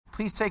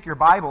please take your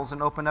Bibles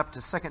and open up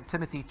to 2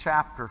 Timothy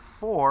chapter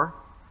 4,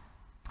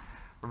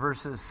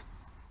 verses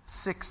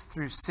 6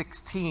 through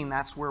 16.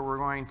 That's where we're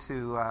going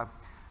to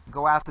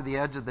go out to the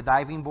edge of the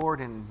diving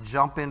board and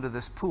jump into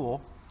this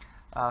pool.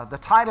 The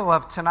title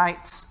of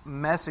tonight's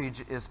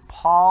message is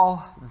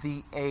Paul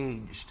the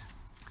Aged.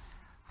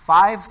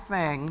 5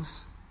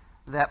 things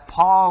that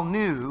Paul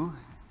knew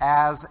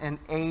as an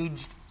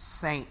aged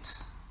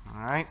saint.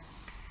 All right?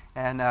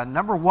 And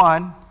number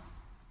 1,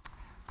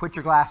 put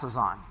your glasses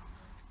on.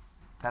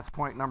 That's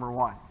point number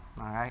 1.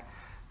 All right?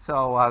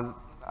 So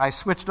I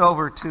switched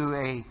over to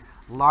a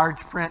large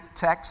print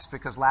text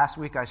because last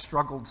week I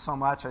struggled so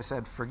much. I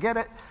said, forget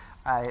it.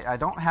 I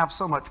don't have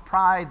so much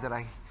pride that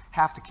I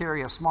have to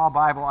carry a small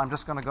Bible. I'm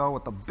just going to go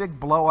with the big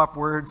blow-up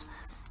words.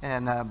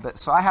 And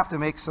so I have to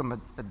make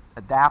some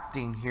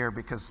adapting here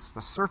because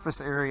the surface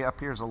area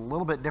up here is a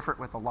little bit different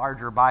with the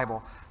larger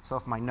Bible. So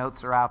if my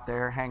notes are out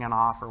there hanging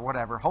off or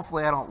whatever,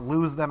 hopefully I don't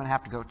lose them and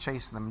have to go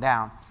chase them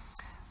down.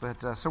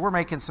 But so we're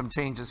making some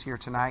changes here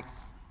tonight.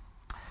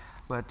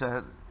 But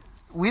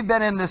we've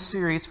been in this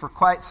series for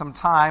quite some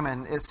time,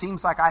 and it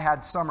seems like I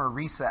had summer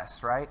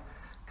recess, right?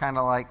 Kind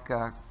of like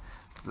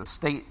the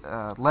state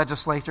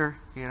legislature,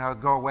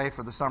 go away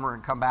for the summer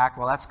and come back.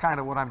 Well, that's kind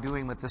of what I'm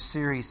doing with this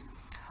series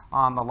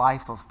on the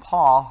life of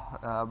Paul,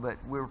 but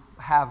we'll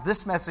have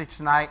this message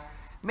tonight,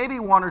 maybe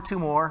 1 or 2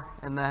 more,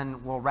 and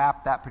then we'll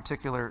wrap that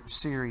particular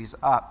series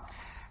up.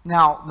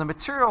 Now, the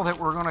material that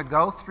we're going to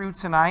go through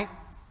tonight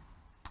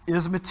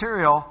is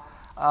material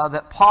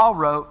that Paul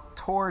wrote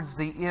towards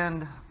the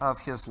end of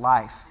his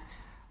life.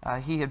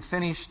 He had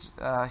finished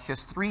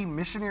his 3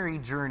 missionary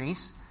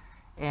journeys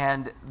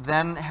and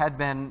then had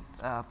been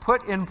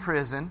put in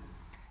prison,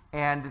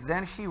 and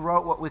then he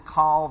wrote what we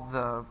call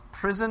the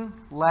prison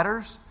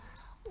letters,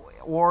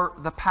 or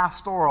the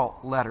pastoral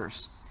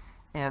letters.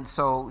 And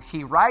so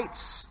he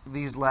writes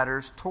these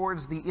letters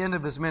towards the end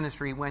of his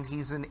ministry when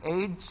he's an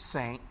aged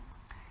saint,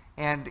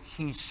 and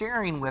he's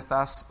sharing with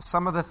us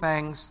some of the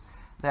things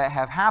that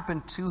have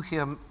happened to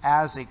him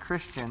as a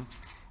Christian,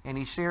 and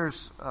he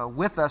shares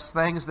with us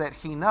things that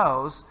he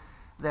knows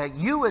that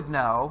you would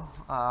know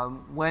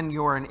when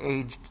you're an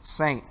aged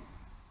saint.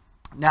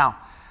 Now,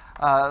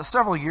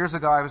 several years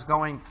ago I was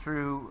going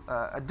through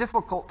a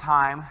difficult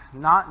time,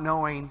 not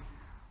knowing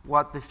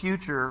what the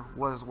future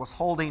was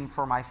holding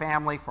for my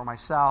family, for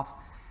myself.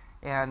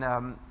 And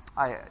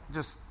I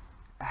just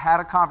had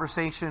a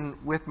conversation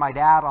with my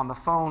dad on the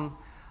phone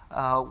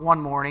one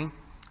morning.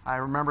 I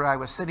remember I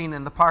was sitting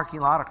in the parking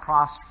lot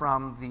across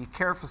from the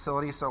care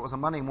facility, so it was a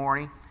Monday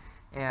morning,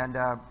 and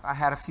I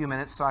had a few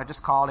minutes, so I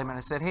just called him and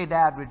I said, hey,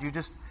 Dad, would you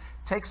just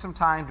take some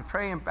time to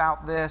pray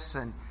about this?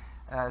 And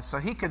so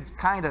he could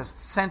kind of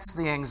sense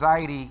the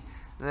anxiety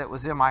that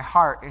was in my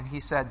heart, and he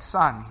said,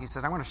 son,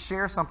 I'm going to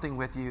share something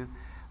with you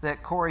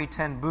that Corrie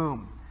ten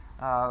Boom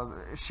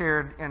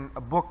shared in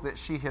a book that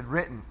she had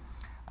written.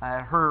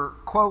 Her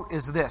quote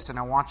is this, and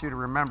I want you to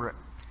remember it.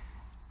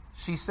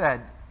 She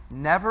said,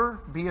 never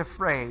be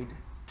afraid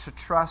to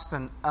trust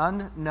an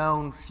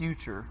unknown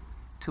future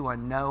to a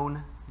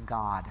known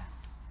God.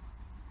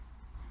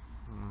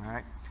 All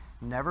right?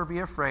 Never be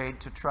afraid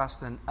to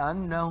trust an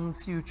unknown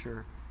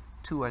future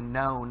to a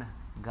known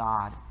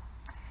God.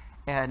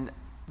 And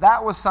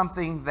that was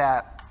something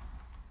that,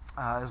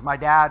 as my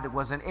dad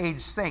was an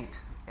aged saint,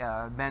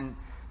 been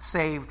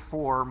saved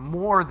for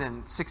more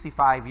than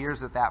 65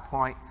 years at that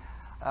point,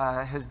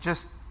 has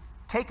just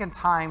taken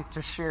time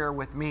to share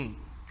with me.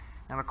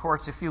 And of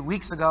course, a few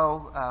weeks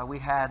ago, we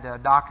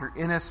had Dr.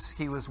 Innes.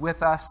 He was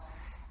with us,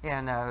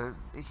 and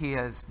he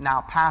is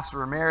now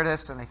pastor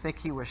emeritus, and I think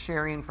he was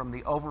sharing from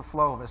the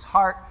overflow of his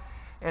heart.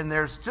 And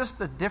there's just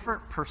a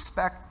different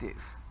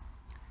perspective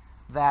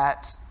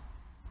that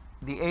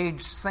the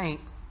aged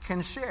saint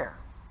can share.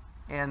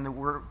 And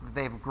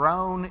they've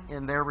grown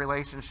in their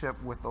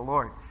relationship with the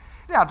Lord.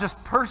 Now,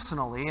 just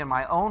personally, in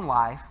my own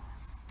life,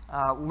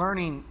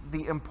 learning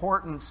the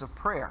importance of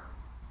prayer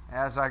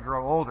as I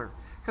grow older.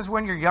 Because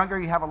when you're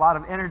younger, you have a lot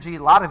of energy,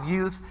 a lot of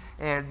youth,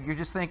 and you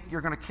just think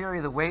you're going to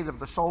carry the weight of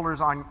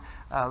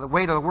the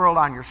weight of the world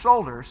on your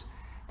shoulders.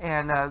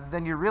 And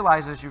then you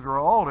realize as you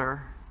grow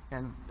older,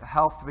 and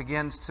health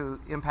begins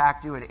to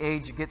impact you, and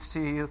age gets to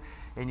you,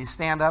 and you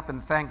stand up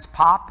and things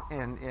pop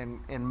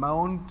and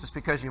moan just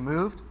because you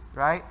moved.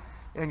 Right?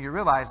 And you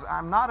realize,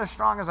 I'm not as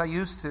strong as I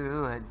used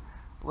to, and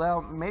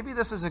well, maybe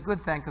this is a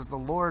good thing because the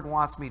Lord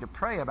wants me to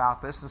pray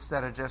about this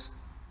instead of just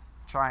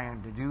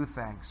trying to do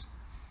things.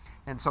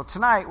 And so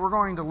tonight we're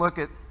going to look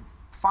at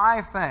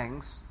 5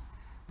 things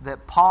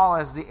that Paul,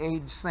 as the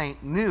aged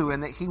saint, knew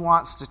and that he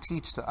wants to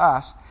teach to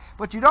us.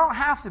 But you don't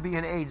have to be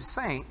an aged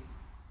saint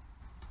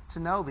to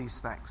know these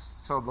things.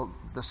 So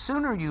the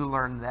sooner you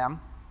learn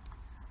them,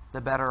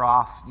 the better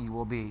off you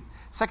will be.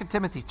 2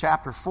 Timothy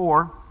chapter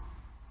 4,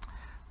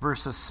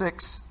 verses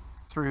 6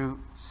 through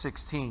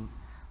 16.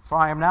 For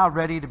I am now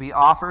ready to be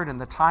offered,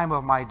 and the time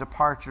of my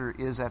departure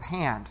is at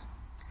hand.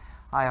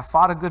 I have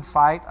fought a good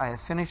fight, I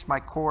have finished my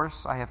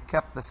course, I have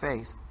kept the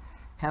faith.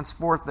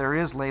 Henceforth there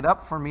is laid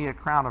up for me a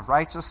crown of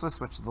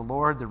righteousness, which the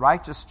Lord, the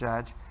righteous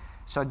judge,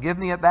 shall give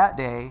me at that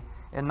day,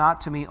 and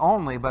not to me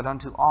only, but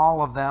unto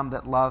all of them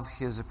that love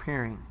his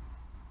appearing.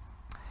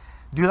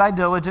 Do thy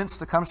diligence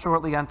to come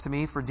shortly unto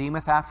me, for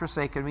Demas hath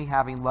forsaken me,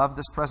 having loved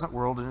this present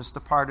world, and is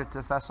departed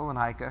to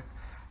Thessalonica.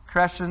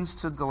 Crescens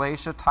to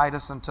Galatia,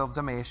 Titus until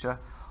Dalmatia.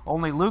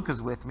 Only Luke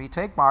is with me.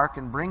 Take Mark,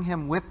 and bring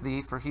him with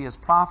thee, for he is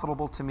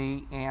profitable to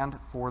me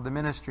and for the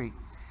ministry.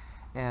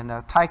 And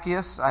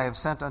Tychicus I have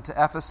sent unto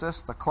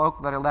Ephesus, the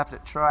cloak that I left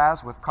at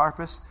Troas with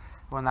Carpus.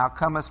 When thou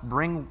comest,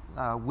 bring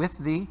with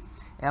thee,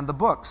 and the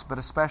books, but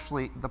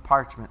especially the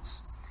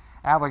parchments.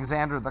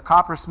 Alexander the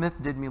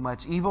coppersmith did me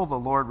much evil. The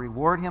Lord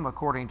reward him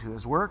according to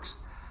his works.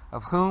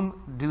 Of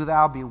whom do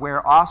thou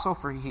beware also,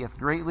 for he hath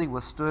greatly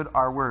withstood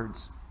our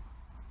words.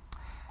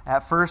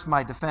 At first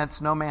my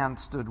defense no man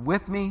stood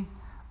with me,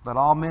 but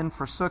all men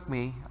forsook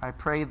me. I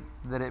pray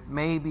that it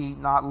may be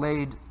not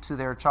laid to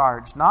their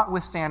charge.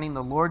 Notwithstanding,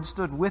 the Lord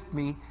stood with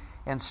me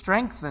and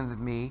strengthened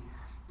me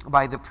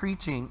by the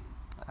preaching.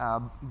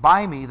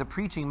 By me the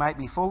preaching might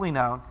be fully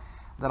known,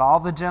 that all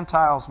the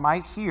Gentiles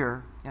might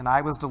hear. And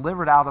I was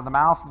delivered out of the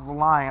mouth of the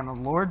lion. The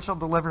Lord shall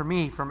deliver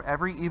me from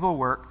every evil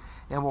work,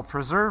 and will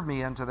preserve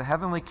me unto the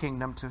heavenly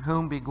kingdom, to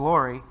whom be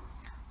glory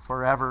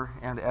forever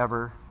and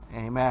ever.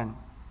 Amen.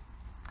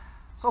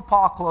 So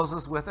Paul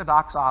closes with a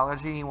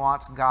doxology. He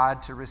wants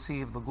God to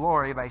receive the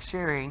glory by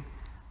sharing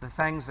the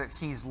things that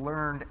he's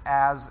learned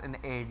as an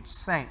aged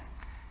saint.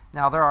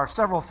 Now, there are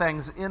several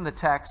things in the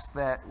text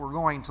that we're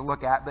going to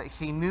look at, but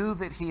he knew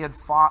that he had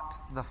fought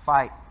the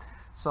fight.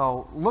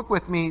 So look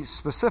with me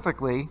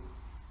specifically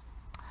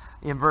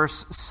in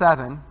verse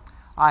 7.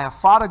 I have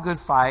fought a good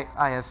fight.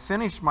 I have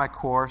finished my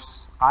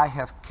course. I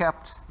have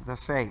kept the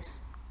faith.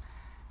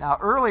 Now,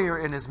 earlier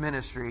in his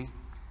ministry,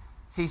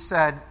 he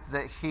said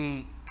that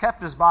he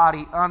kept his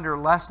body under,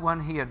 lest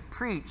when he had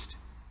preached,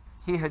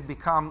 he had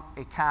become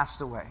a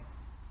castaway.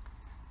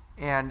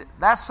 And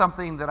that's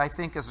something that I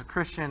think as a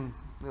Christian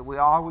that we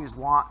always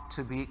want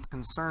to be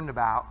concerned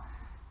about,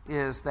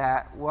 is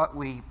that what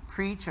we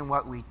preach and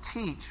what we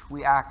teach,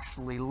 we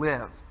actually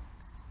live.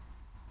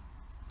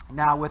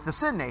 Now, with the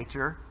sin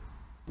nature,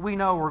 we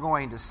know we're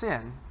going to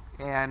sin,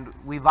 and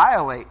we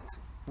violate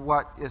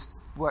what is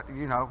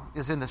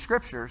in the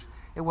Scriptures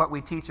and what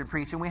we teach and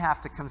preach, and we have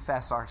to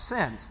confess our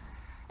sins.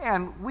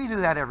 And we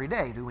do that every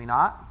day, do we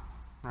not?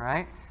 All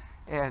right?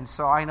 And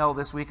so I know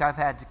this week I've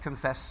had to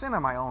confess sin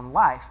in my own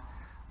life.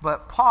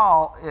 But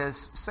Paul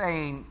is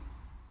saying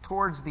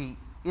towards the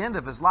end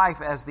of his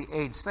life as the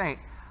aged saint,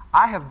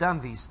 I have done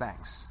these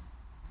things.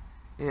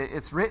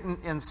 It's written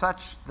in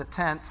such the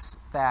tense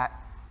that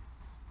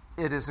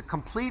it is a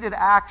completed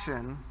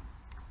action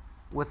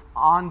with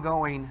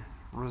ongoing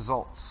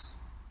results.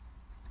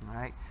 All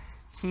right?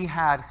 He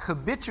had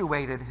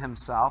habituated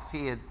himself.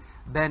 He had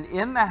been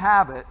in the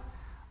habit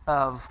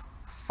of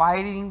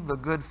fighting the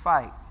good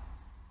fight.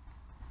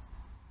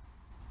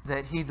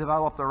 That he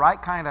developed the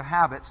right kind of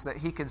habits that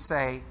he could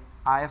say,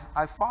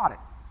 I've fought it,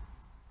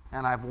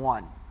 and I've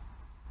won.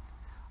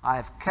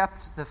 I've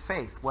kept the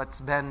faith. What's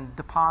been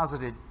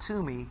deposited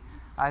to me,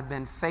 I've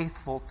been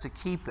faithful to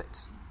keep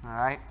it. All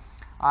right?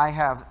 I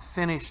have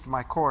finished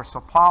my course. So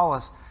Paul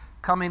is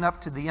coming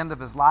up to the end of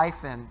his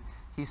life, and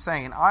he's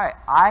saying, all right,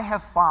 I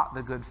have fought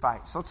the good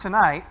fight. So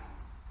tonight,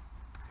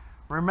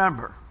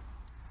 remember,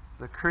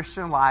 the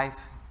Christian life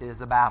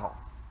is a battle.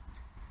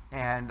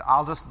 And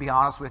I'll just be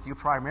honest with you,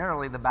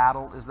 primarily the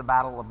battle is the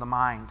battle of the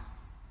mind.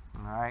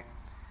 All right?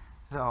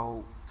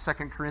 So 2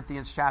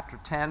 Corinthians chapter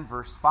 10,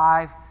 verse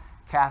 5,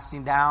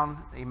 casting down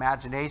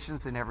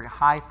imaginations and every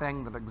high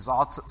thing that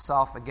exalts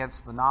itself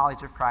against the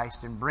knowledge of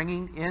Christ, and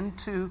bringing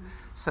into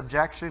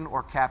subjection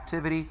or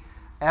captivity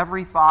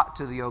every thought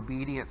to the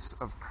obedience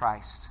of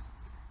Christ.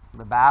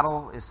 The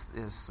battle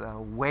is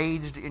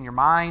waged in your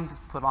mind.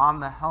 Put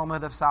on the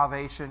helmet of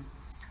salvation.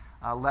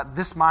 Let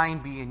this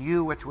mind be in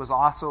you, which was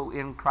also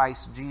in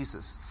Christ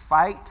Jesus.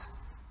 Fight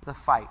the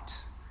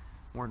fight.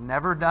 We're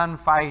never done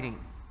fighting.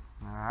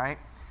 All right?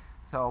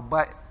 So,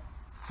 but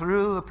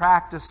through the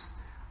practice,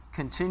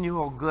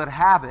 continual good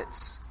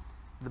habits,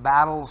 the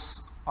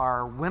battles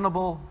are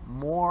winnable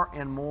more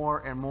and more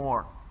and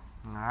more.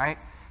 All right?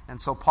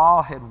 And so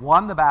Paul had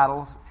won the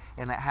battle,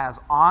 and it has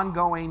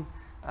ongoing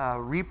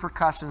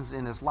repercussions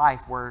in his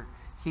life where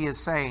he is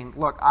saying,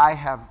 look, I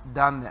have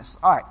done this.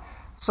 All right.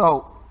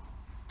 So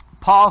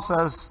Paul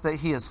says that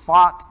he has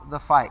fought the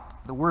fight.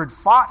 The word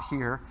fought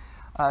here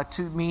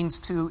means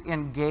to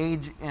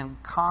engage in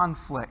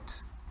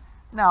conflict.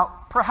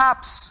 Now,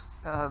 perhaps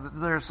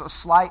there's a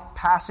slight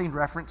passing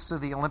reference to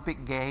the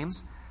Olympic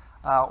Games,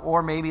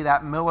 or maybe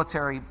that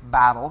military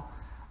battle.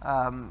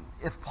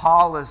 If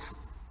Paul is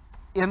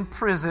in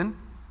prison,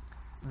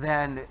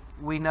 then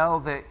we know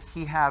that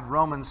he had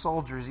Roman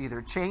soldiers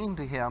either chained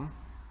to him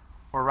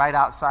or right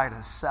outside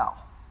his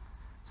cell.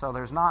 So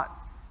there's not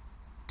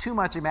too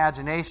much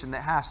imagination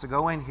that has to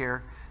go in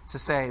here to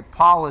say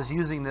Paul is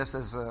using this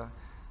as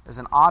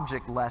an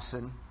object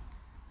lesson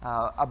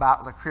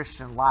about the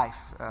Christian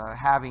life,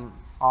 having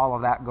all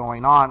of that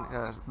going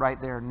on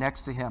right there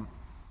next to him.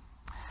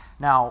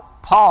 Now,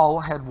 Paul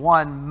had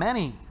won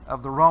many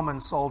of the Roman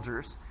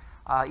soldiers,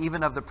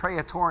 even of the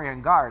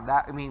Praetorian Guard.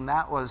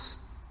 That was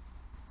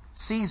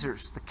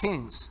Caesar's, the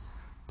king's,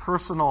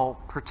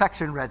 personal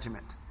protection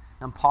regiment.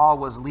 And Paul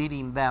was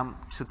leading them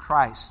to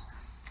Christ.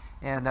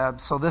 And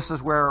so this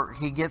is where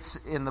he gets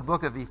in the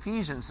book of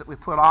Ephesians that we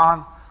put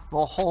on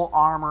the whole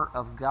armor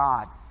of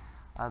God,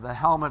 the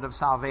helmet of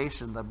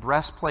salvation, the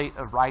breastplate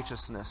of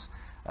righteousness,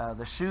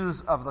 the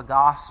shoes of the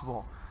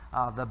gospel,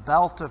 the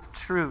belt of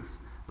truth,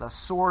 the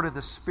sword of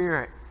the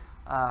Spirit,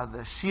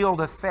 the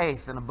shield of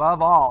faith, and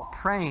above all,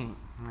 praying.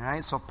 All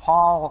right? So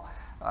Paul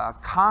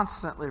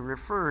constantly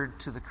referred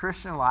to the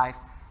Christian life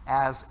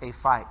as a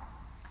fight.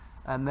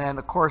 And then,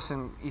 of course,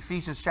 in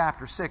Ephesians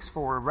chapter 6,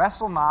 for we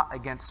wrestle not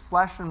against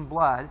flesh and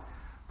blood,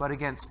 but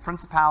against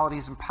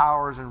principalities and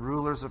powers and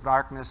rulers of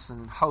darkness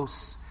and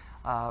hosts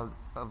of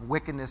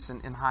wickedness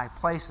in high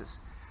places.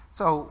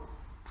 So,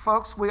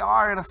 folks, we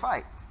are in a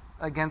fight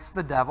against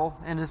the devil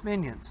and his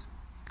minions.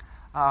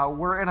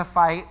 We're in a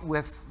fight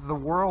with the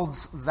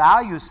world's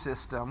value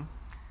system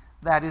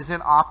that is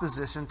in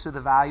opposition to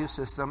the value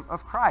system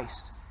of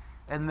Christ.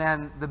 And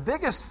then the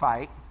biggest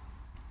fight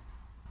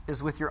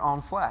is with your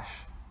own flesh.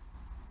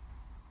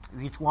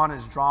 Each one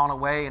is drawn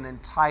away and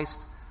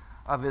enticed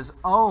of his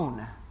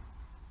own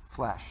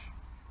flesh.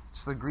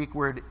 It's the Greek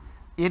word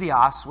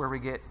idios, where we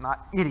get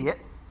not idiot,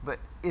 but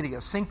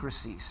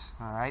idiosyncrasies.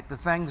 All right, the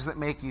things that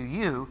make you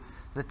you,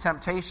 the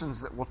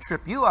temptations that will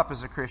trip you up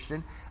as a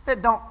Christian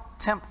that don't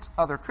tempt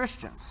other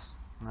Christians.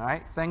 All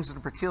right, things that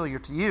are peculiar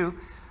to you.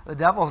 The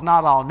devil is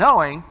not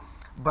all-knowing,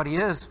 but he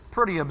is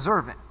pretty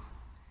observant,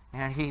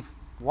 and he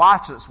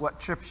watches what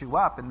trips you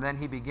up, and then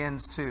he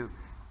begins to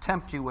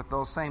tempt you with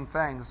those same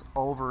things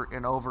over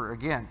and over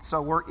again.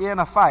 So we're in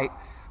a fight,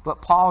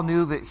 but Paul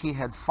knew that he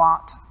had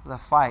fought the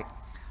fight.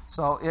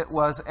 So it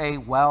was a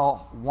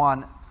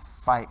well-won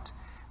fight.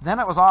 Then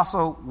it was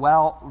also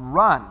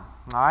well-run.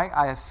 All right,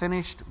 I have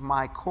finished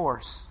my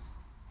course.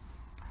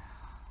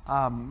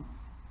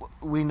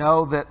 We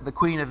know that the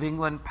Queen of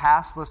England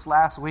passed this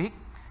last week.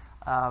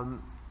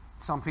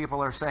 Some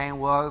people are saying,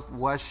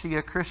 was she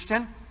a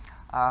Christian?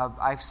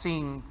 I've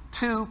seen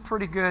two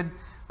pretty good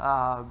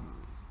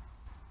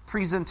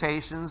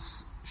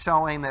presentations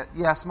showing that,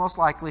 yes, most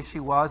likely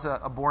she was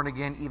a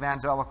born-again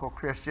evangelical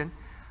Christian.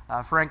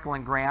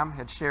 Franklin Graham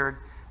had shared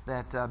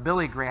that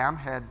Billy Graham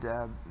had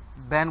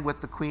been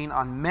with the Queen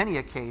on many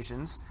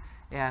occasions,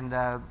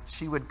 and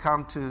she would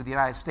come to the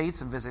United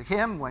States and visit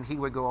him. When he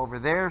would go over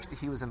there,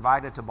 he was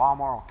invited to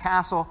Balmoral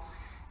Castle,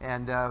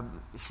 and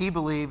he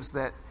believes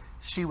that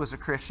she was a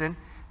Christian.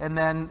 And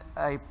then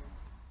a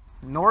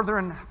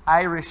Northern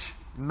Irish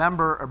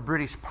member of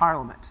British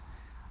Parliament,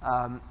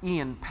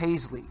 Ian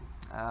Paisley.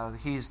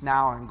 He's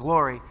now in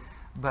glory,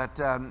 but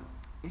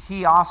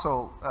he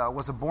also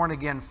was a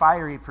born-again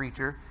fiery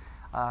preacher.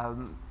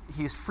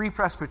 He's Free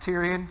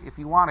Presbyterian. If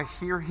you want to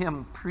hear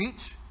him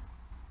preach,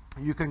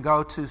 you can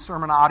go to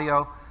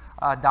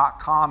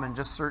sermonaudio.com and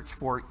just search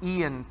for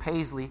Ian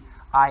Paisley,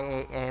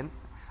 I-A-N,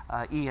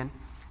 Ian.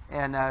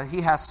 And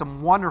he has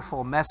some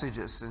wonderful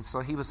messages. And so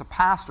he was a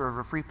pastor of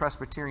a Free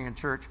Presbyterian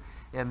church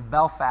in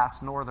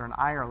Belfast, Northern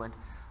Ireland.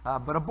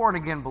 But a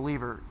born-again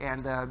believer.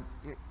 And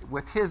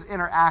with his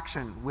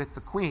interaction with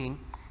the Queen,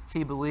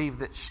 he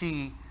believed that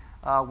she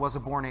was a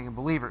born-again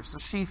believer. So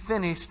she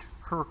finished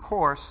her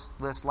course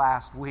this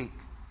last week.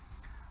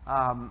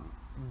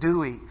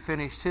 Dewey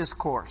finished his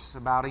course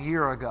about a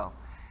year ago.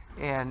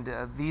 And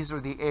these are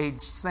the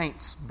aged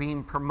saints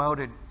being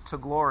promoted to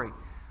glory.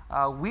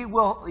 We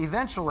will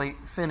eventually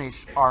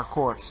finish our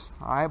course.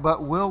 All right?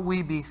 But will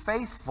we be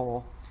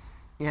faithful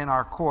in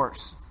our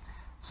course?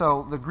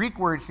 So the Greek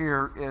word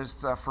here is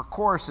for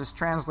course is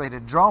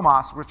translated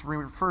dromos, which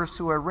refers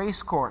to a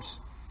race course.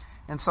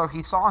 And so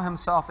he saw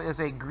himself as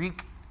a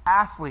Greek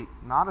athlete,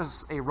 not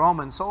as a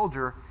Roman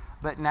soldier,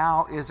 but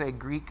now is a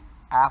Greek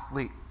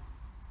athlete.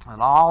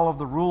 And all of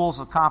the rules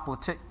of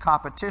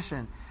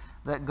competition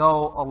that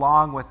go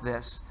along with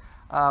this.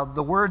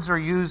 The words are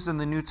used in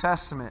the New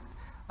Testament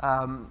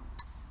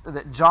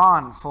that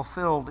John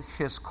fulfilled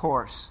his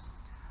course.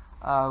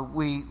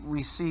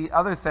 We see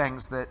other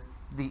things that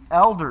the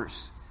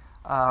elders,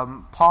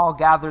 Paul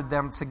gathered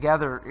them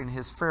together in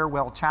his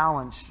farewell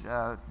challenge,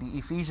 the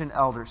Ephesian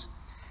elders.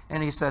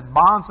 And he said,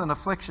 bonds and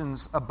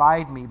afflictions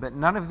abide me, but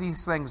none of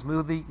these things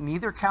move thee,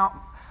 neither count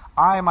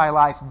I my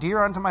life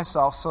dear unto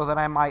myself, so that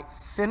I might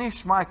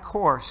finish my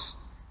course,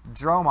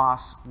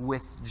 dromos,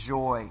 with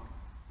joy.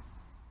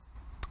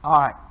 All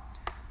right.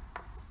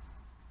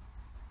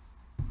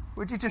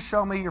 Would you just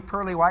show me your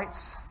pearly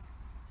whites?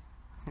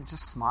 And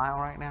just smile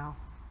right now.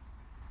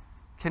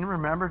 Can you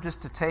remember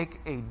just to take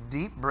a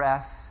deep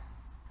breath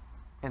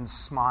and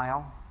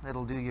smile?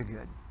 It'll do you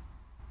good.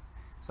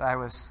 So I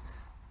was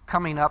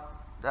coming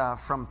up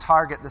from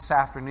Target this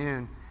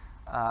afternoon.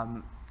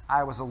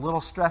 I was a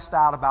little stressed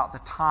out about the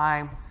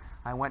time.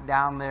 I went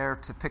down there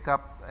to pick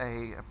up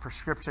a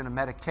prescription of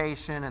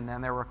medication, and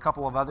then there were a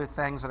couple of other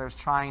things that I was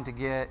trying to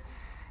get,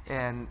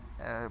 and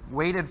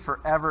waited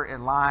forever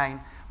in line.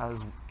 I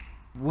was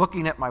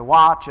looking at my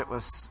watch. It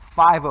was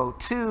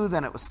 5:02,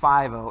 then it was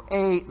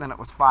 5:08, then it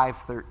was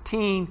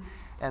 5:13,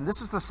 and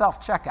this is the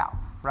self-checkout,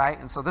 right?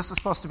 And so this is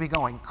supposed to be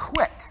going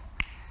quick.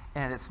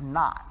 And it's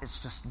not.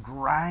 It's just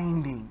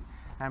grinding.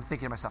 And I'm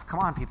thinking to myself, come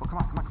on, people, come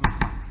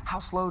on. How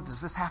slow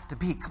does this have to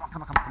be? Come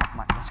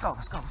on. Let's go.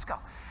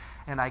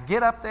 And I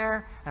get up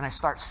there, and I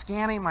start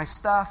scanning my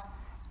stuff,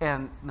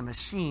 and the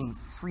machine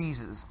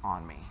freezes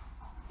on me.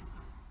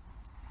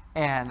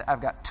 And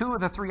I've got 2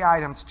 of the 3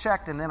 items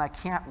checked, and then I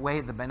can't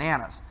weigh the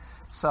bananas.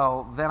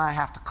 So then I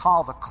have to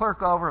call the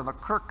clerk over, and the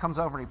clerk comes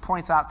over, and he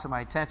points out to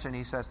my attention.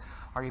 He says,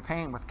 are you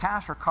paying with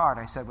cash or card?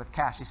 I said, with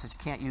cash. He says, you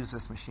can't use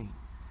this machine.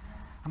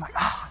 I'm like,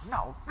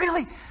 no,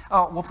 really?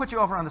 Oh, we'll put you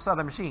over on this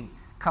other machine.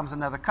 Comes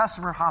another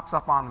customer, hops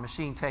up on the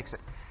machine, takes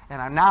it.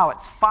 And now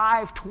it's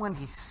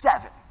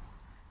 5:27. And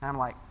I'm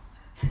like,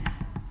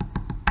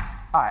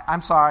 all right,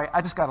 I'm sorry,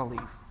 I just got to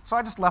leave. So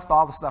I just left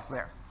all the stuff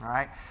there, all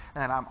right?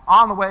 And I'm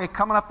on the way,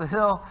 coming up the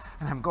hill,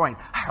 and I'm going,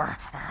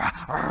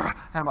 and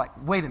I'm like,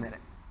 wait a minute.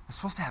 I'm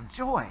supposed to have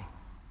joy.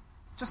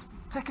 Just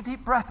take a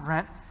deep breath,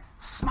 Brent.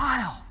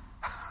 Smile,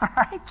 all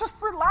right? Just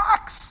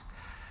relax.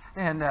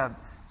 And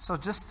so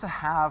just to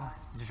have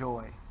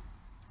joy.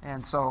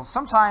 And so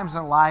sometimes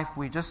in life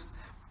we just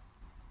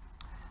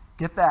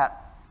get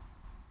that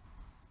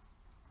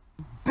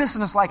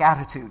business-like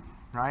attitude,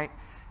 right?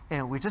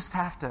 And we just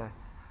have to,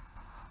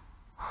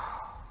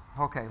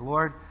 okay,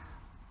 Lord,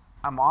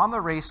 I'm on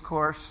the race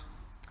course,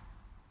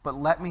 but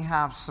let me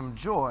have some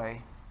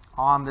joy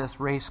on this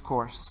race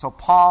course. So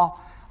Paul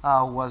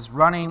was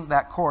running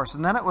that course,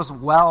 and then it was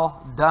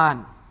well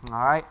done,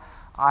 all right?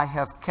 I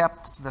have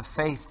kept the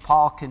faith,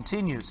 Paul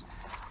continues.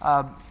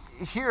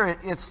 Here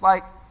it's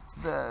like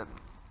the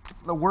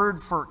word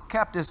for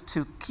kept is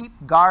to keep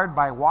guard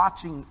by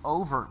watching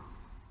over.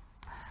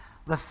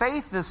 The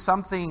faith is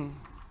something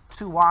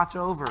to watch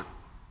over.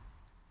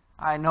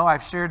 I know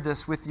I've shared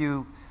this with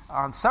you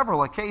on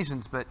several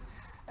occasions, but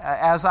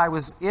as I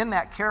was in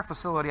that care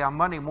facility on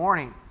Monday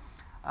morning,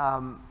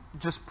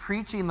 just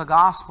preaching the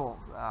gospel,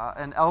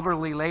 an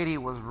elderly lady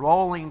was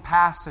rolling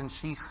past, and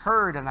she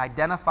heard and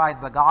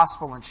identified the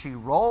gospel, and she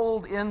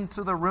rolled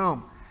into the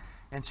room,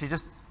 and she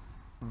just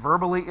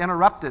verbally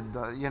interrupted,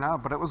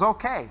 but it was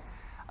okay.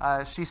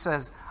 She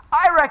says,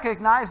 I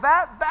recognize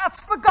that.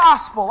 That's the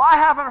gospel. I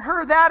haven't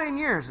heard that in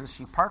years. And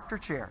she parked her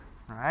chair,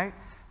 right?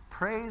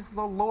 Praise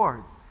the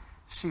Lord.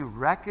 She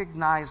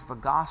recognized the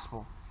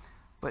gospel.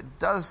 But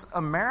does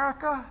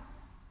America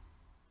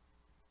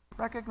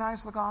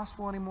recognize the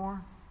gospel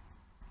anymore?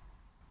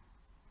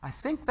 I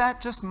think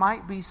that just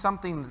might be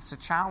something that's a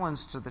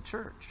challenge to the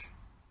church.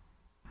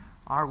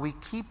 Are we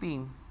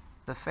keeping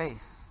the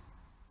faith?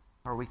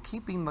 Are we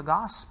keeping the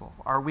gospel?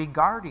 Are we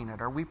guarding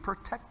it? Are we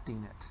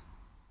protecting it?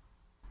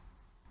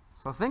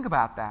 So think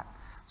about that.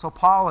 So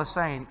Paul is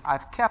saying,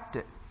 I've kept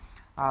it.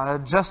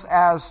 Just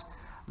as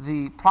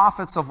the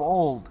prophets of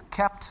old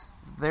kept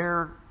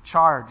their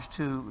charge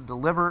to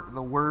deliver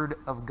the word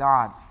of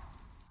God.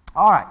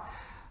 All right.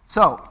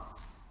 So,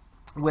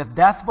 with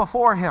death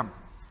before him,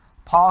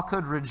 Paul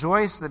could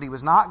rejoice that he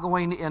was not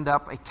going to end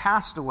up a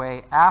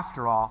castaway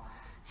after all.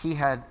 He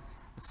had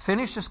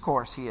finished his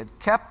course. He had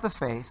kept the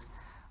faith.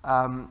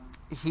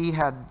 He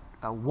had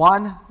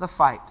won the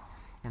fight.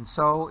 And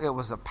so it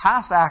was a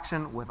past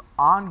action with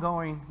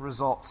ongoing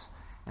results.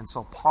 And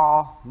so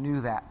Paul knew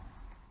that.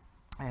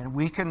 And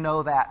we can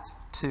know that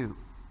too.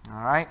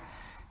 All right?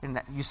 And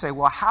you say,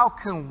 well, how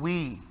can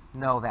we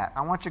know that?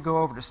 I want you to go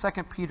over to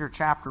 2 Peter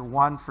chapter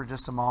 1 for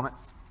just a moment.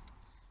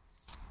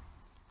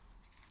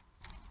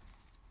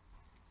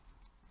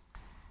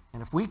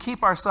 And if we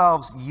keep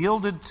ourselves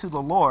yielded to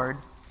the Lord,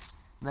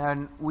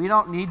 then we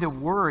don't need to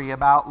worry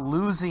about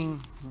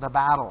losing the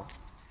battle,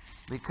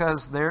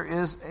 because there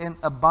is an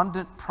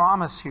abundant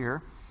promise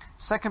here.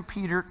 2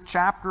 Peter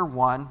chapter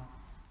 1,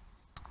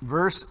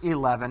 verse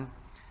 11.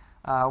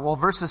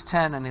 Verses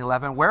 10 and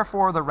 11.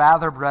 Wherefore the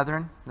rather,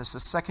 brethren, this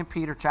is 2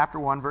 Peter chapter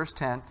 1, verse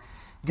 10,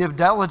 give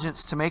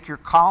diligence to make your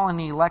call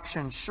and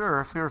election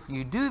sure, for if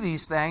you do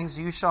these things,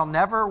 you shall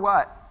never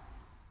what?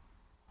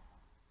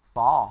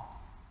 Fall.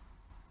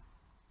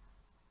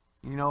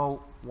 You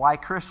know why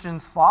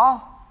Christians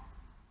fall?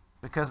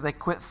 Because they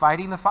quit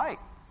fighting the fight.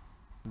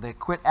 They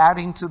quit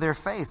adding to their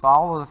faith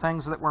all of the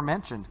things that were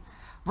mentioned.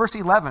 Verse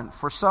 11,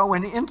 for so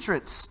an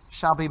entrance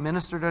shall be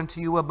ministered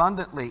unto you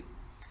abundantly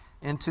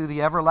into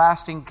the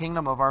everlasting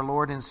kingdom of our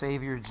Lord and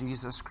Savior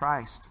Jesus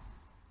Christ.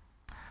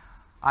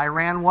 I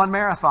ran one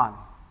marathon.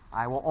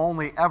 I will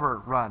only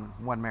ever run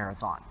one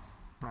marathon.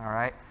 All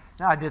right?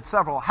 Now, I did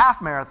several half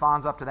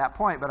marathons up to that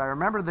point, but I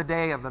remember the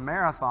day of the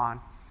marathon.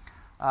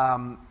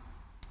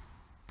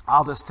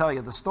 I'll just tell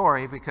you the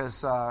story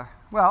because, it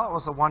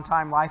was a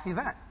one-time life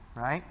event,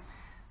 right?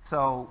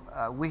 So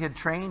we had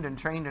trained,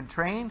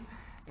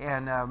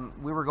 and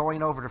we were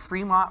going over to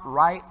Fremont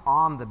right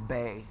on the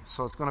bay.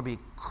 So it's going to be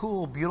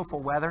cool, beautiful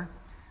weather.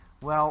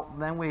 Well,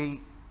 then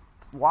we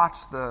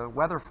watched the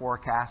weather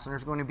forecast, and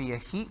there's going to be a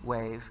heat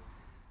wave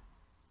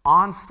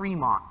on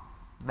Fremont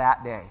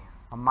that day,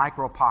 a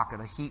micro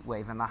pocket, a heat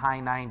wave in the high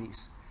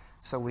 90s.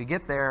 So we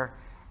get there,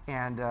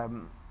 and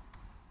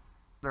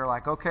they're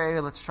like, okay,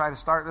 let's try to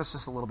start this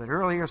just a little bit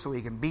earlier so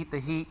we can beat the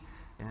heat.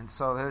 And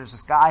so there's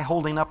this guy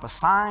holding up a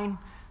sign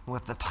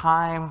with the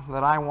time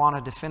that I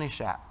wanted to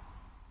finish at.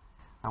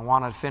 I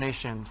wanted to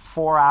finish in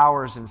 4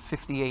 hours and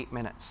 58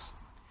 minutes.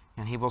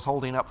 And he was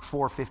holding up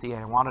 4:58.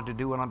 I wanted to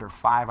do it under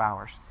 5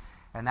 hours.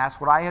 And that's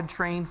what I had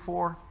trained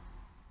for.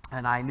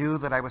 And I knew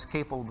that I was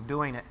capable of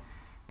doing it.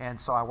 And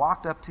so I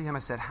walked up to him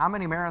and said, how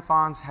many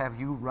marathons have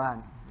you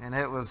run? And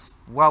it was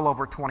well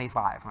over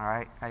 25, all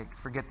right? I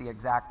forget the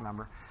exact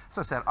number. So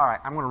I said, all right,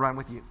 I'm going to run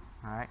with you,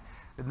 all right?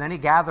 And then he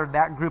gathered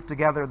that group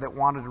together that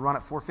wanted to run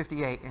at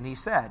 4:58, and he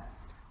said,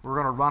 we're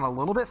going to run a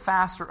little bit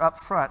faster up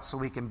front so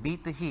we can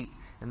beat the heat,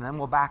 and then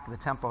we'll back the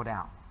tempo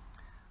down.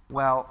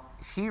 Well,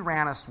 he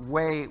ran us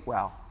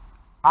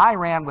I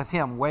ran with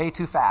him way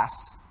too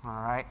fast, all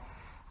right?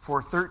 For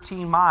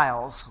 13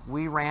 miles,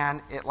 we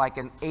ran at like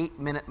an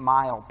 8-minute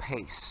mile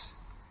pace.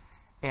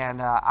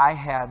 And I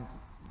had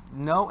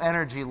no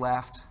energy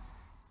left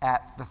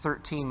at the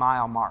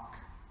 13-mile mark.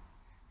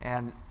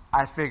 And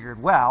I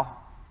figured, well,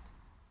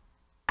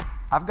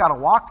 I've got to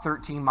walk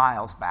 13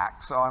 miles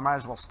back, so I might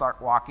as well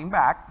start walking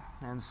back.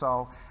 And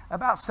so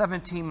about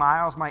 17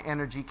 miles, my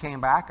energy came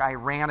back. I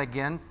ran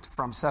again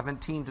from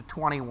 17 to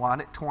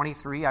 21. At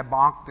 23, I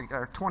bonked,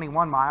 or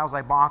 21 miles,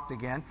 I bonked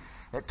again.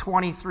 At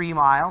 23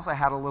 miles, I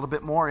had a little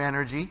bit more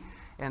energy,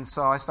 and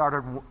so I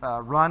started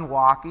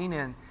walking,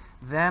 and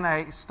then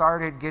I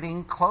started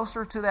getting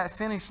closer to that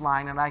finish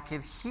line, and I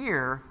could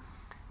hear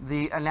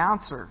the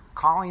announcer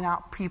calling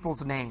out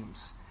people's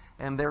names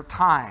and their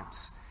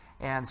times.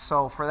 And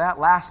so for that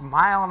last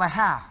mile and a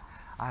half,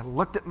 I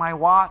looked at my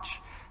watch,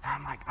 and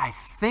I'm like, I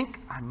think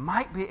I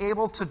might be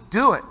able to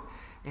do it.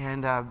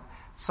 And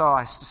so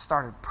I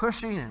started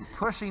pushing and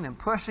pushing and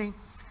pushing,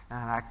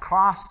 and I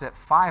crossed at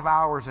 5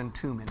 hours and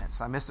 2 minutes.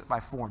 I missed it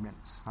by 4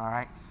 minutes, all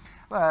right?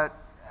 But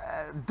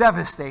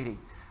devastating.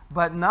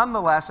 But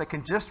nonetheless, I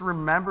can just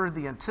remember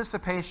the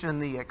anticipation,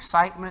 the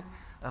excitement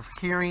of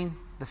hearing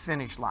the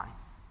finish line.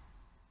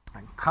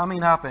 And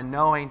coming up and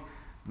knowing,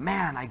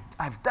 man,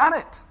 I've done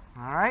it,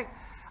 all right?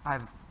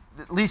 I've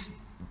at least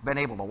been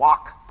able to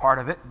walk part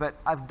of it, but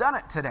I've done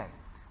it today.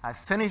 I've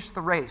finished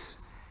the race.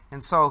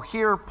 And so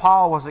here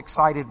Paul was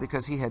excited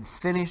because he had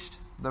finished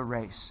the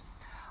race.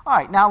 All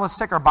right, now let's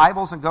take our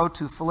Bibles and go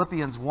to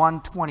Philippians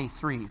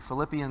 1:23.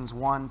 Philippians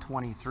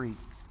 1:23.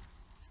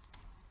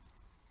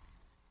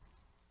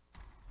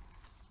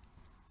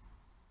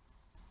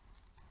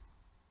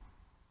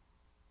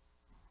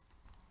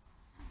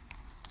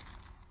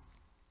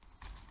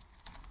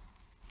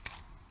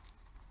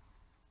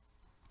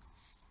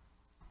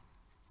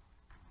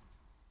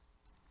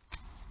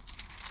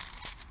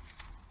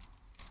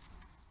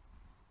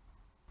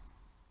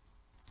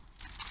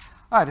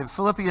 All right, in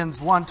Philippians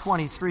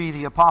 1:23,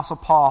 the Apostle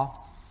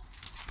Paul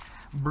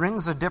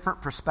brings a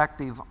different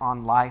perspective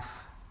on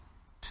life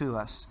to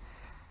us.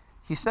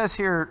 He says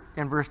here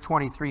in verse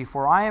 23,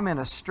 for I am in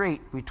a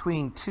strait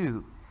between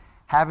two,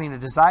 having a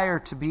desire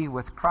to be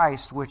with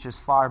Christ, which is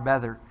far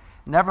better.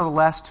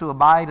 Nevertheless, to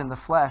abide in the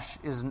flesh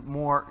is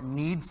more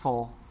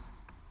needful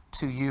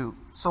to you.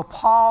 So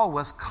Paul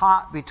was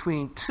caught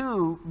between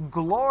two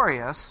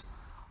glorious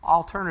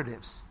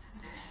alternatives.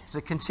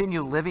 To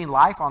continue living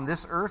life on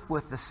this earth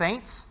with the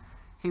saints,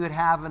 he would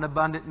have an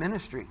abundant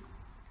ministry.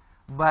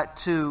 But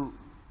to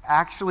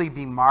actually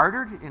be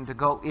martyred and to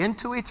go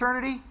into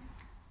eternity,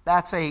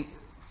 that's a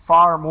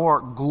far more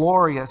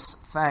glorious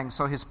thing.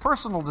 So his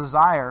personal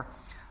desire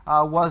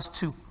was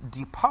to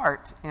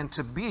depart and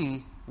to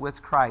be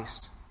with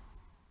Christ.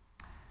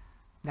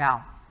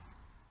 Now,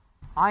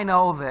 I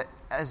know that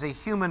as a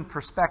human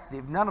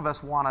perspective, none of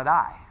us want to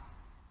die.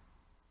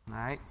 All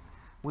right?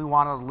 We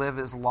want to live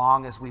as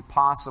long as we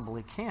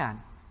possibly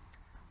can.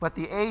 But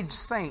the aged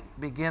saint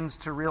begins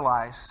to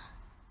realize,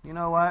 you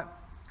know what?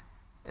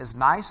 As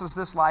nice as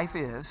this life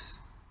is,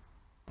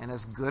 and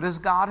as good as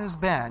God has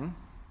been,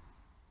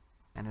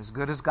 and as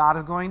good as God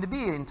is going to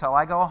be until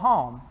I go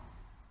home,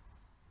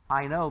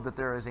 I know that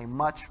there is a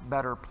much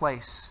better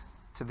place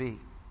to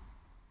be.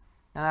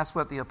 And that's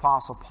what the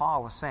Apostle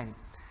Paul was saying.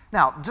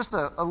 Now, just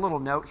a little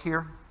note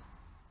here.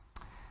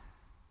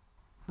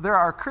 There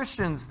are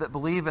Christians that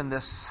believe in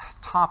this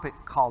topic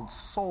called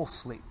soul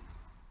sleep.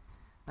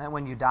 That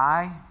when you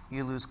die,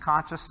 you lose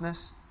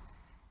consciousness,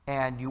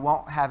 and you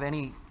won't have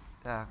any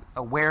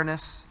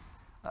awareness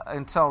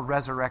until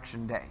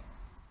resurrection day.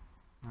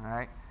 All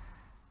right?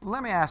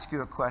 Let me ask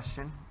you a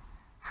question.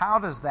 How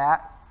does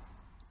that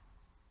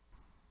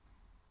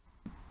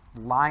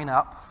line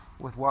up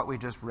with what we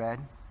just read?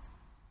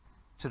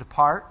 To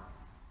depart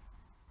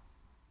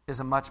is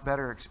a much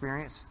better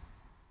experience.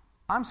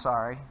 I'm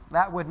sorry,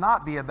 that would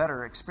not be a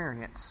better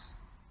experience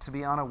to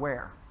be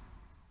unaware.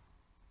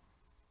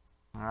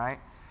 All right?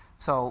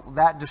 So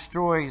that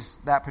destroys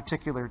that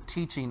particular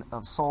teaching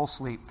of soul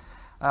sleep.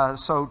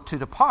 So to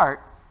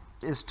depart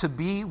is to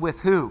be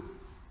with who?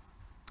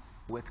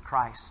 With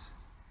Christ.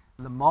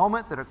 The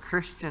moment that a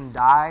Christian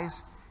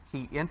dies,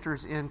 he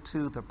enters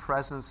into the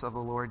presence of the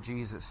Lord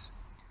Jesus.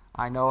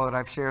 I know that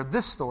I've shared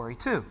this story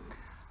too.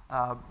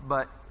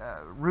 But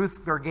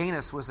Ruth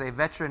Garganis was a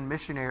veteran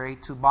missionary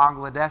to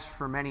Bangladesh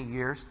for many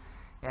years.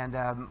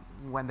 And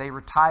when they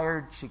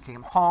retired, she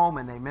came home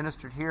and they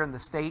ministered here in the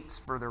States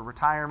for their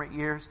retirement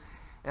years.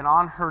 And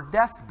on her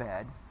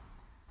deathbed,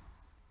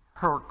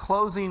 her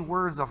closing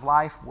words of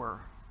life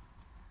were,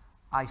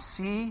 "I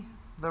see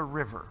the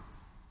river."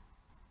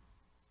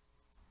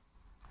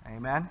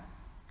 Amen?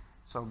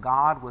 So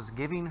God was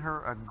giving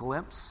her a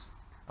glimpse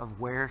of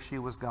where she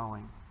was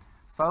going.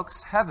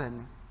 Folks,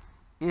 heaven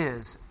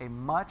is a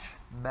much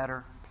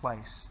better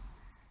place.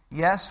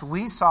 Yes,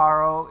 we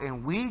sorrow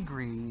and we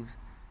grieve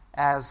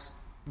as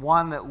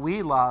one that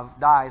we love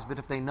dies, but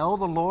if they know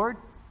the Lord,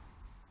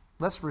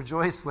 let's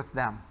rejoice with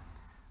them.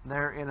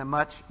 They're in a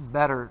much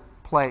better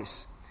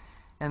place.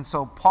 And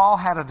so Paul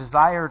had a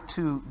desire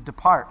to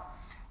depart.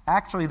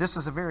 Actually, this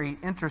is a very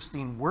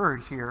interesting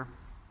word here.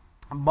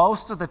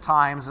 Most of the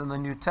times in the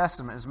New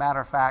Testament, as a matter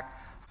of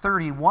fact,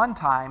 31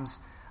 times,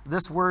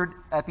 this word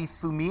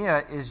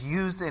epithumia is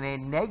used in a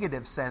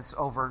negative sense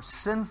over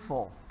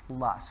sinful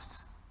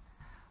lust.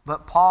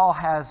 But Paul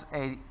has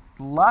a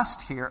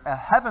lust here, a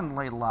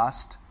heavenly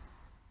lust,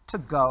 to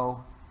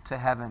go to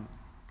heaven.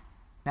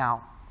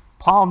 Now,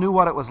 Paul knew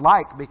what it was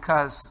like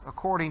because,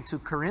 according to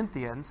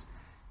Corinthians,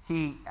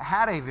 he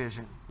had a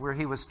vision where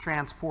he was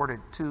transported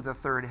to the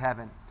third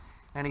heaven.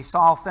 And he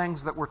saw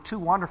things that were too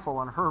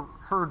wonderful and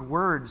heard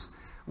words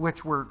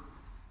which were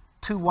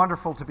too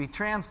wonderful to be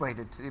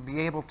translated, to be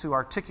able to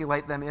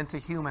articulate them into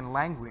human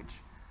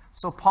language.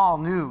 So Paul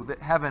knew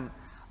that heaven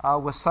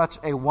was such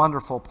a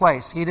wonderful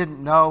place. He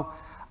didn't know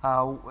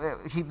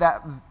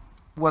that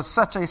was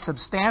such a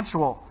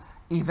substantial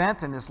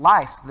event in his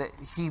life that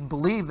he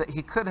believed that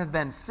he could have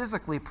been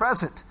physically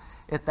present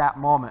at that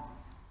moment,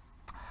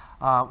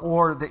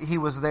 or that he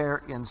was there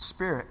in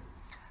spirit.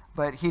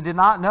 But he did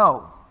not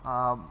know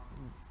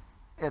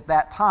at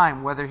that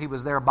time whether he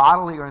was there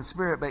bodily or in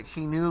spirit, but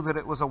he knew that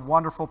it was a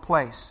wonderful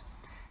place.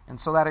 And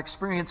so that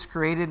experience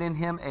created in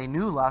him a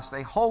new lust,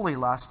 a holy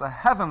lust, a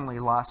heavenly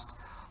lust.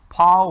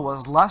 Paul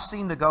was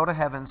lusting to go to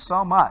heaven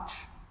so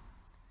much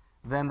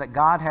then that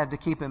God had to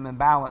keep him in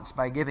balance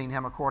by giving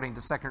him, according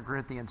to 2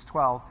 Corinthians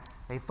 12,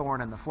 a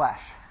thorn in the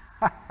flesh.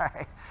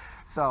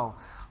 So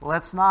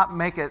let's not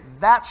make it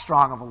that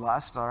strong of a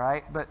lust, all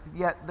right? But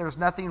yet there's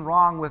nothing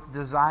wrong with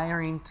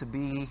desiring to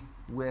be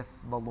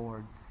with the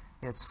Lord.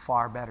 It's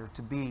far better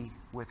to be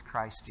with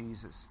Christ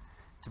Jesus.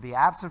 To be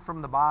absent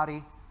from the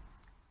body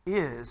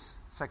is,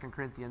 2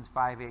 Corinthians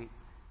 5:8,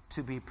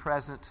 to be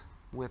present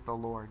with the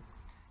Lord.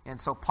 And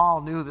so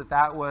Paul knew that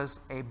that was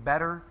a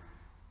better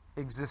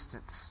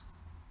existence,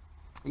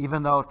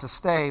 even though to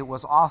stay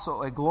was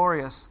also a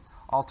glorious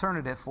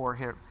alternative for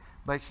him.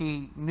 But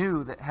he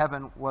knew that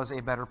heaven was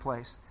a better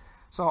place.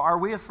 So are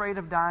we afraid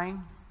of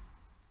dying?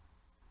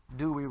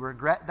 Do we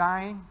regret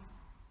dying?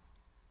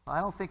 Well, I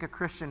don't think a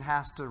Christian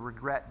has to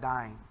regret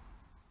dying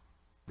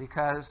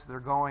because they're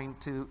going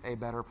to a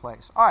better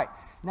place. All right,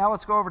 now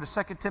let's go over to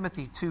 2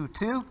 Timothy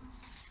 2:2.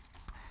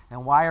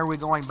 And why are we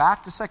going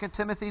back to 2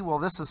 Timothy? Well,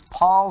 this is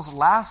Paul's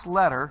last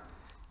letter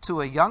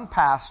to a young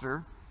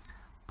pastor.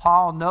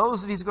 Paul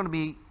knows that he's going to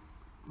be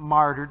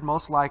martyred,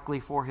 most likely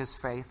for his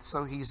faith.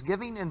 So he's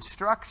giving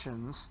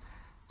instructions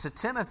to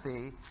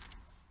Timothy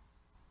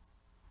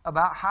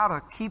about how to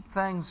keep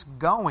things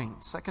going.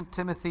 2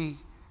 Timothy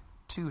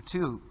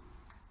 2:2.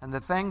 And the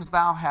things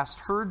thou hast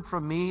heard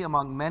from me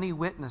among many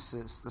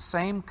witnesses, the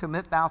same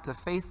commit thou to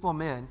faithful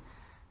men,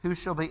 who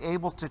shall be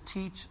able to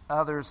teach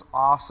others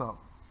also.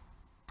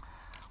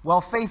 Well,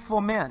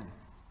 faithful men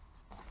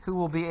who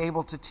will be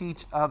able to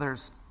teach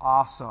others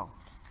also.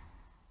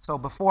 So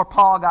before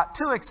Paul got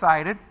too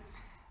excited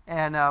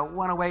and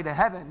went away to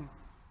heaven,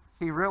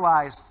 he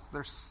realized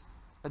there's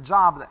a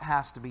job that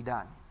has to be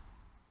done.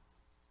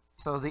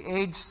 So the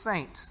aged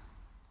saint,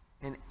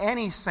 and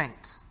any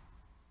saint,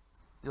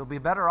 you'll be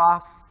better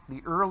off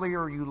the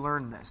earlier you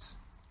learn this.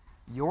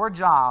 Your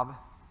job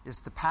is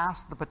to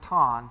pass the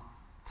baton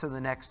to the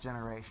next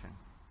generation.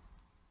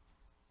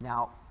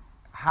 Now,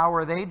 how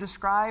are they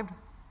described?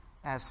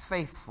 As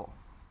faithful.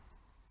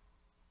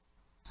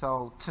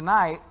 So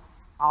tonight,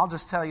 I'll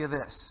just tell you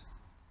this.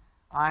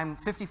 I'm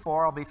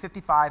 54, I'll be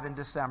 55 in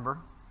December.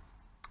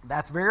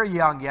 That's very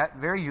young yet,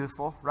 very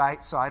youthful,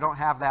 right? So I don't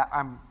have that,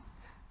 I'm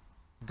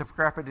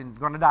decrepit and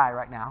going to die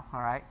right now,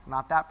 all right?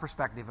 Not that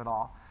perspective at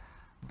all.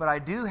 But I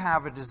do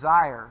have a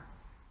desire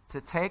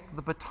to take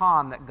the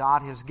baton that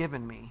God has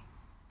given me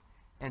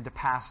and to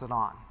pass it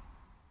on.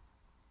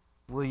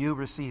 Will you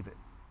receive it?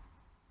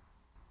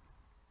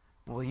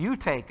 Will you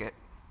take it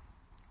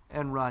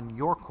and run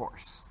your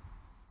course?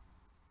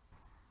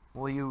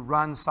 Will you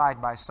run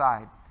side by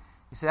side?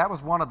 You see, that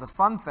was one of the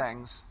fun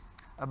things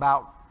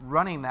about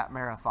running that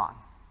marathon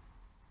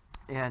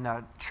and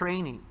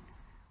training,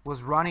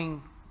 was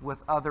running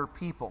with other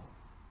people,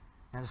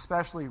 and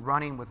especially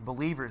running with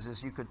believers,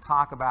 as you could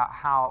talk about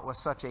how it was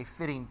such a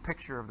fitting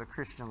picture of the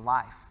Christian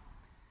life.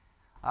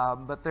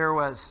 But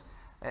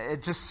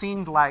it just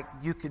seemed like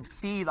you could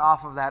feed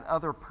off of that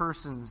other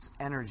person's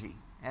energy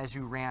as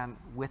you ran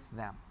with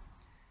them.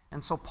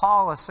 And so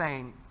Paul is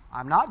saying,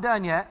 I'm not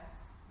done yet.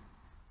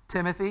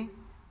 Timothy,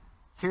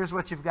 here's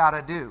what you've got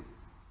to do.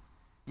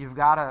 You've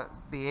got to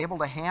be able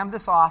to hand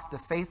this off to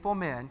faithful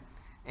men,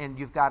 and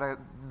you've got to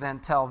then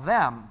tell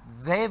them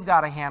they've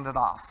got to hand it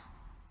off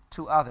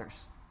to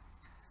others.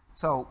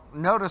 So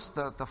notice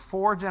the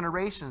four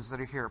generations that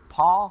are here.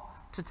 Paul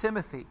to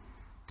Timothy,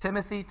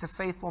 Timothy to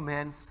faithful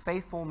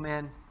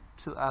men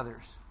to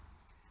others.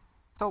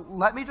 So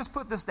let me just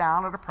put this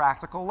down at a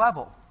practical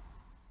level.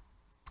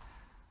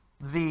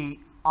 The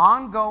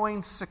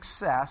ongoing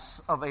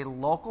success of a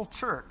local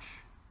church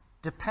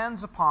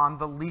depends upon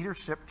the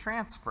leadership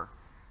transfer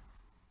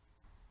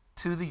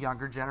to the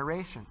younger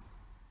generation.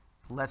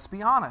 Let's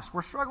be honest,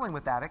 we're struggling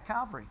with that at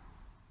Calvary.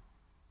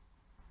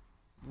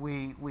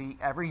 We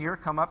every year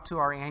come up to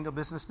our annual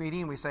business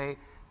meeting and we say,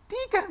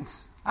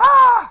 deacons,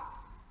 all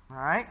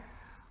right?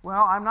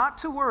 Well, I'm not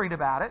too worried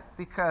about it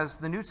because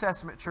the New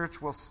Testament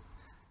church was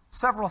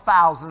several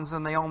thousands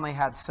and they only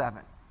had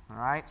 7, all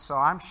right? So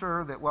I'm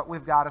sure that what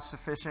we've got is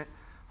sufficient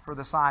for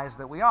the size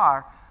that we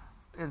are.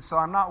 And so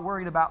I'm not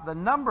worried about the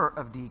number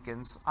of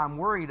deacons. I'm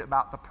worried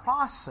about the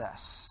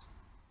process.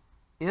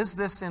 Is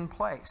this in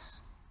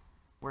place?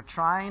 We're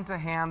trying to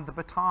hand the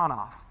baton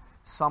off.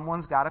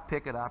 Someone's got to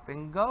pick it up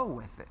and go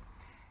with it.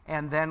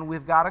 And then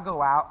we've got to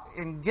go out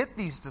and get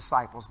these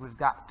disciples. We've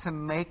got to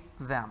make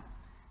them.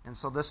 And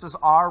so this is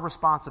our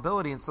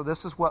responsibility. And so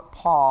this is what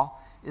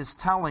Paul is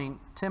telling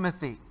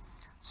Timothy.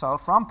 So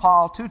from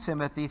Paul to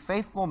Timothy,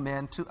 faithful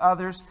men to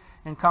others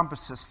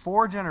encompasses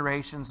 4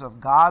 generations of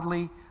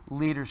godly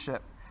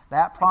leadership.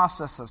 That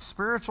process of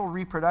spiritual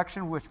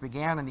reproduction, which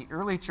began in the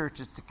early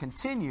churches, to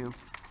continue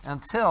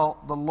until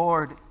the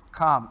Lord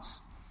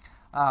comes.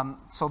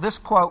 So this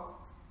quote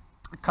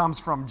comes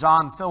from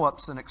John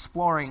Phillips in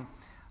exploring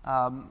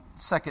 2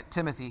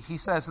 Timothy. He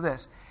says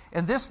this: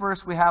 in this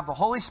verse we have the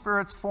Holy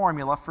Spirit's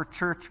formula for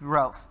church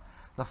growth.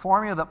 The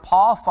formula that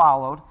Paul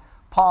followed.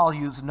 Paul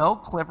used no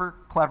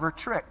clever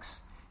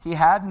tricks. He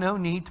had no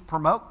need to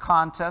promote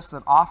contests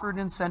that offered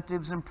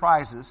incentives and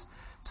prizes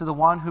to the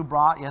one who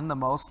brought in the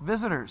most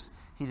visitors.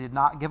 He did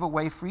not give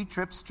away free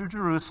trips to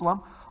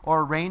Jerusalem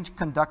or arrange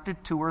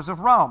conducted tours of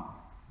Rome.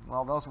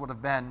 Well, those would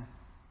have been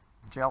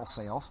jail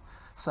cells,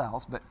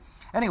 but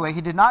anyway,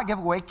 he did not give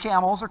away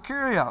camels or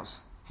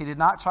curios. He did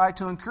not try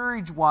to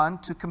encourage one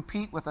to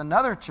compete with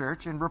another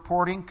church in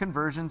reporting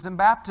conversions and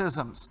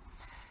baptisms.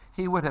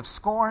 He would have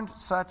scorned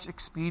such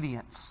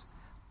expedients.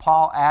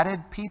 Paul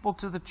added people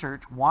to the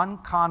church, one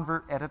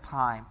convert at a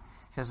time.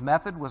 His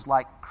method was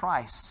like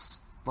Christ's.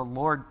 The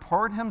Lord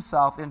poured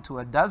himself into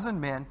a dozen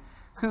men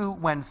who,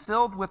 when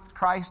filled with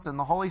Christ and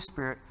the Holy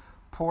Spirit,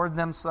 poured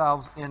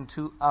themselves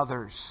into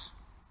others.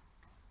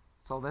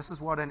 So this is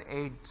what an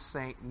aged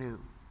saint knew.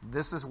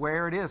 This is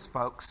where it is,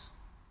 folks.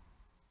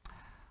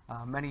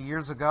 Many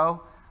years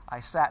ago,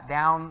 I sat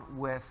down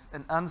with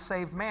an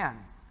unsaved man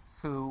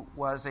who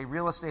was a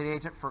real estate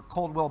agent for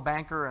Coldwell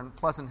Banker in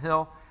Pleasant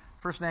Hill.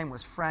 First name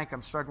was Frank.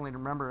 I'm struggling to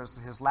remember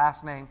his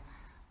last name.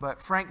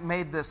 But Frank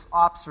made this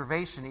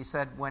observation. He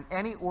said, when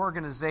any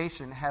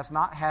organization has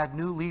not had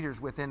new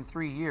leaders within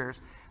 3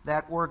 years,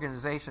 that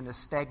organization is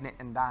stagnant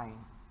and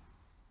dying.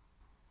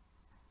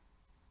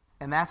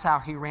 And that's how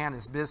he ran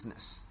his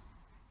business.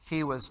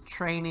 He was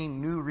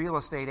training new real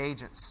estate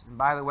agents. And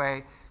by the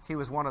way, he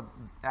was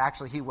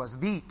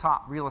the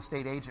top real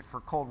estate agent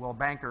for Coldwell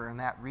Banker in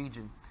that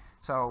region.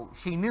 So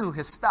he knew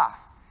his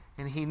stuff,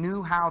 and he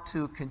knew how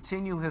to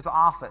continue his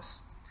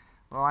office.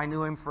 Well, I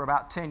knew him for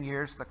about 10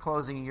 years, the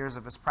closing years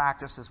of his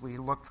practice as we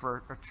looked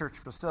for a church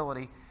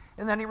facility.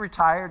 And then he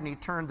retired and he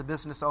turned the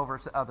business over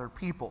to other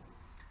people.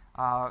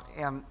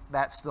 And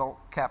that still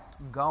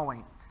kept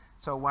going.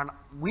 So when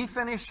we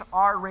finish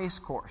our race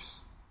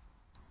course,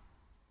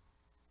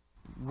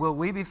 will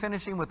we be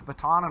finishing with the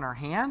baton in our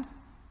hand?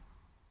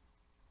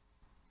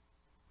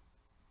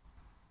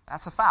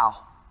 That's a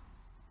foul.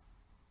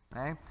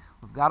 Okay?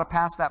 We've got to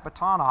pass that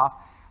baton off.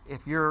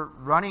 If you're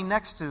running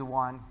next to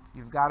one,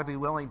 you've got to be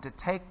willing to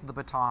take the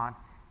baton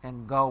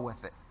and go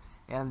with it.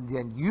 And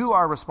then you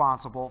are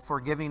responsible for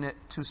giving it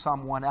to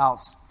someone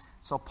else.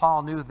 So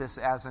Paul knew this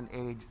as an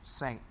aged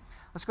saint.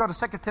 Let's go to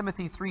 2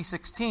 Timothy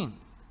 3:16,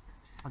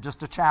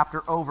 just a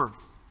chapter over.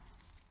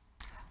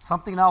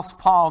 Something else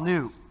Paul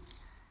knew.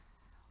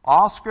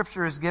 All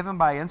Scripture is given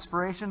by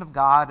inspiration of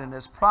God and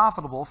is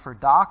profitable for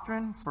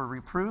doctrine, for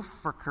reproof,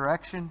 for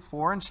correction,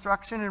 for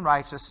instruction in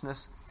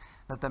righteousness,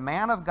 that the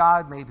man of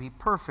God may be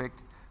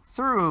perfect,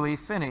 thoroughly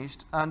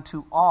finished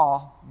unto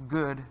all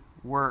good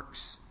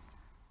works.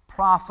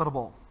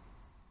 Profitable.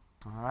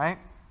 All right?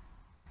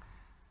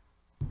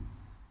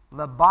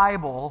 The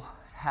Bible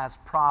has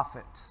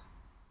profit.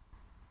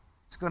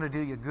 It's going to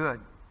do you good.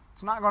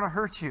 It's not going to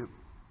hurt you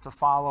to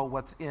follow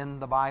what's in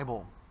the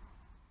Bible.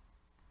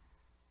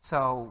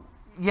 So,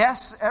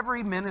 yes,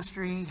 every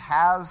ministry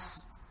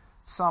has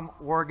some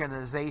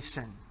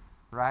organization,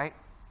 right?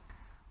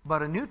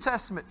 But a New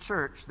Testament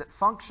church that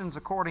functions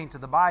according to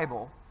the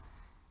Bible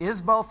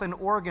is both an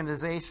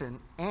organization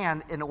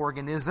and an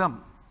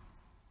organism.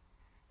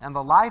 And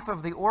the life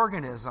of the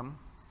organism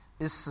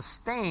is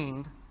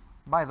sustained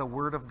by the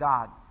Word of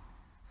God.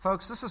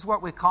 Folks, this is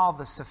what we call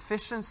the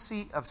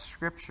sufficiency of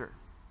Scripture.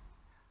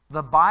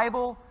 The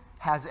Bible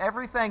has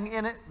everything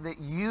in it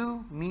that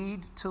you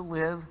need to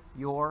live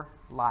your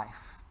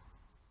life.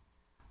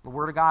 The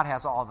Word of God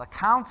has all the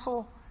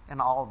counsel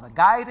and all of the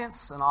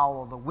guidance and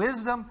all of the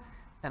wisdom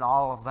and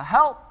all of the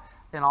help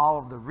and all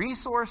of the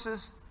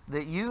resources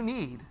that you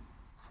need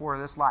for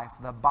this life.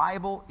 The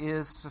Bible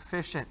is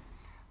sufficient,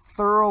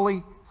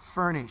 thoroughly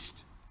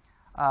furnished.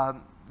 The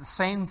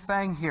same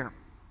thing here.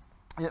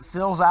 It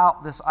fills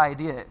out this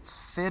idea.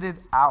 It's fitted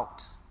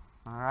out.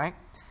 All right?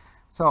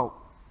 So,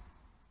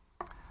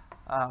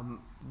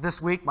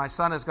 this week my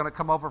son is going to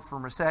come over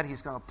from Merced.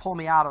 He's going to pull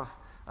me out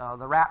of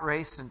the rat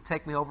race and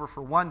take me over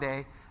for one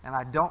day. And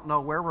I don't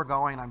know where we're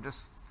going. I'm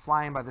just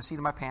flying by the seat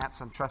of my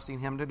pants. I'm trusting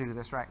him to do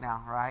this right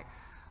now. All right?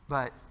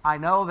 But I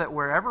know that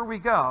wherever we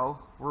go,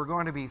 we're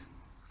going to be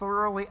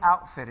thoroughly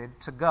outfitted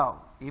to go,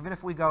 even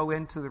if we go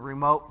into the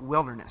remote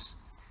wilderness.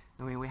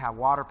 I mean, we have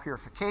water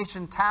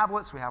purification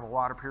tablets. We have a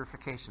water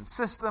purification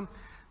system.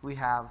 We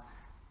have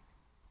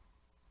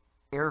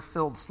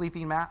air-filled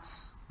sleeping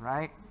mats,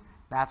 right?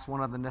 That's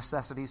one of the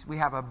necessities. We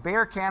have a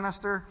bear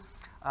canister.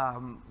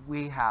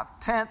 We have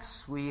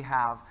tents. We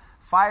have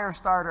fire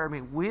starter. I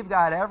mean, we've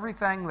got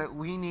everything that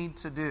we need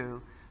to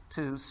do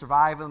to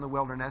survive in the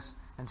wilderness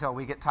until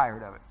we get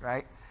tired of it,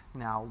 right?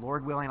 Now,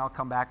 Lord willing, I'll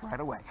come back right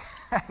away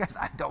because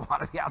I don't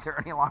want to be out there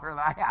any longer than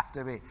I have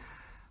to be.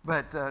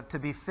 But to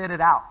be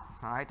fitted out,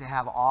 all right, to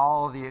have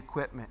all the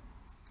equipment.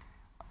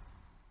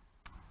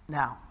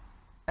 Now,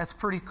 that's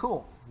pretty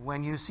cool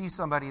when you see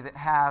somebody that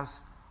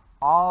has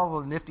all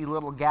the nifty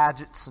little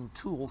gadgets and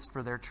tools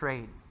for their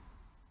trade.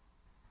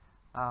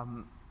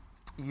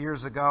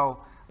 Years ago,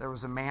 there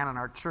was a man in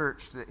our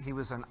church that he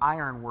was an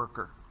iron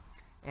worker,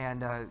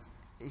 and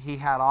he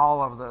had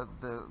all of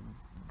the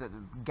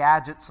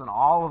gadgets and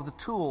all of the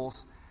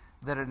tools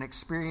that an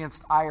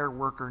experienced iron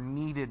worker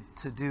needed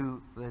to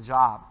do the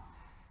job.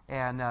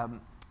 And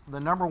the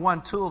number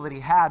one tool that he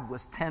had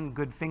was 10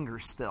 good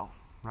fingers still,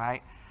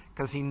 right?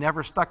 Because he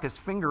never stuck his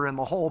finger in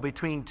the hole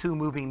between two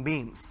moving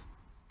beams,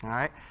 all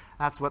right?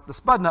 That's what the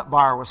spud nut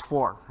bar was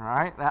for, all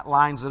right? That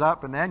lines it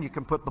up, and then you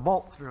can put the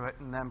bolt through it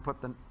and then put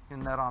the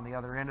nut on the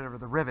other end of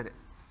the rivet.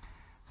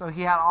 So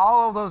he had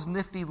all of those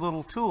nifty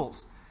little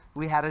tools.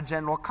 We had a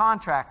general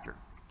contractor.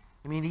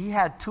 I mean, he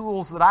had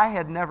tools that I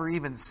had never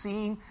even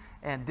seen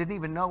and didn't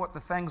even know what the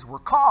things were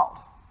called,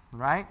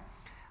 right?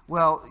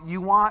 Well,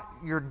 you want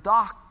your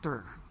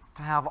doctor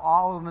to have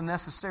all of the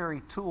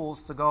necessary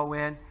tools to go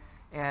in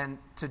and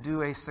to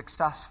do a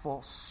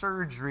successful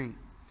surgery.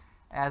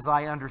 As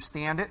I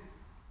understand it,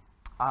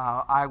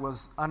 I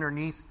was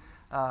underneath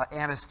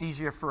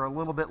anesthesia for a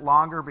little bit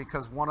longer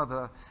because one of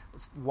the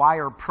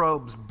wire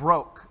probes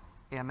broke,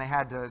 and they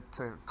had to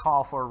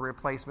call for a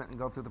replacement and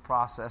go through the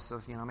process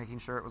of making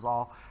sure it was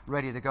all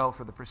ready to go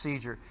for the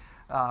procedure.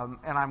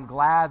 And I'm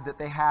glad that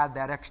they had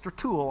that extra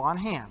tool on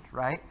hand,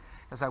 right?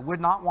 Because I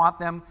would not want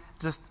them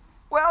just,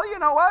 well, you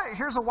know what?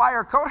 Here's a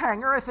wire coat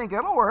hanger. I think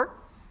it'll work.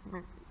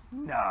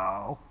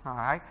 No. All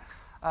right.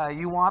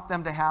 You want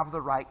them to have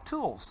the right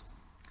tools.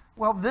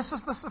 Well, this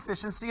is the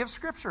sufficiency of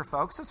Scripture,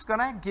 folks. It's going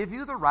to give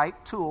you the right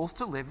tools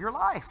to live your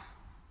life.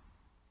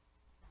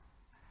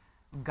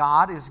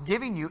 God is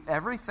giving you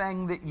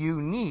everything that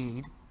you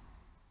need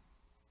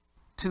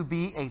to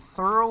be a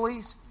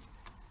thoroughly,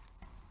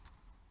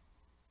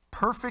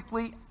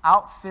 perfectly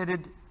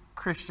outfitted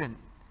Christian.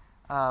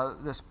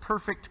 This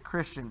perfect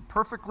Christian,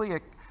 perfectly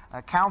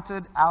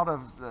accounted out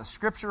of the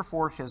Scripture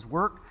for his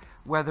work,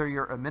 whether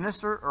you're a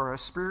minister or a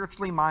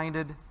spiritually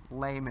minded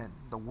layman.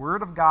 The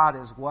Word of God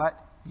is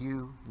what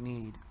you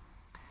need.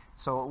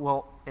 So it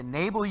will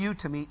enable you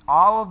to meet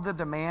all of the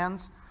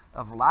demands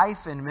of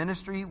life and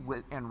ministry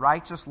and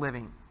righteous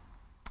living.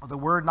 The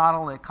Word not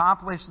only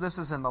accomplished this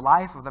is in the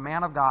life of the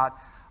man of God,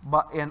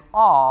 but in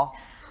all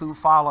who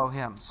follow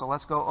him. So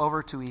let's go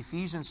over to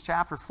Ephesians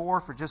chapter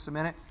 4 for just a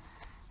minute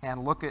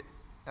and look at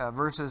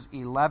verses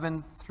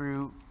 11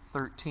 through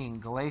 13.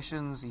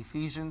 Galatians,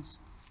 Ephesians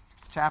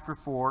chapter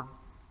 4.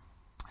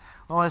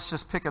 Well, let's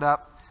just pick it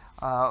up.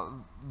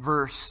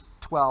 Verse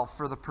 12.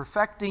 For the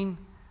perfecting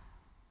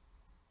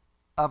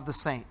of the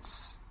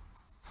saints,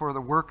 for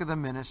the work of the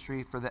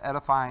ministry, for the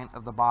edifying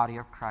of the body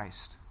of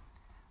Christ.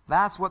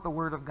 That's what the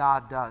Word of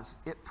God does.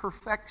 It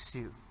perfects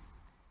you.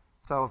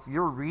 So if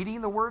you're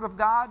reading the Word of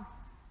God,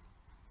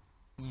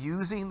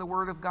 using the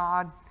Word of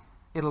God,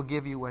 it'll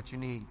give you what you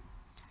need.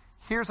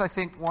 Here's, I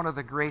think, one of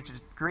the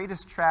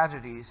greatest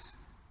tragedies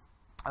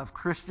of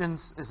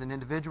Christians as an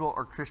individual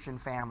or Christian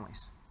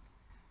families.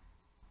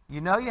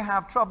 You know you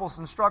have troubles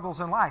and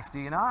struggles in life, do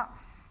you not?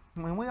 I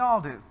mean, we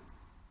all do.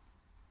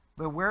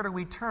 But where do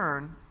we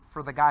turn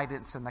for the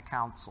guidance and the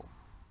counsel?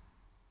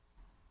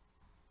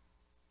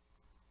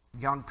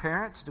 Young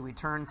parents, do we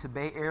turn to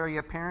Bay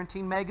Area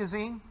Parenting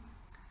Magazine?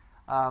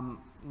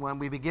 When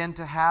we begin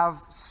to have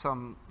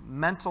some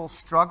mental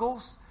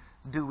struggles,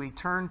 do we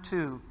turn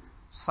to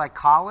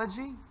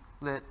psychology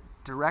that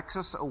directs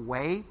us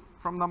away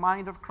from the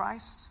mind of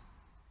Christ?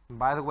 And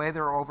by the way,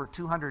 there are over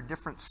 200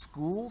 different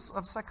schools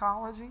of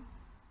psychology.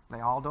 They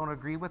all don't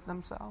agree with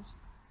themselves.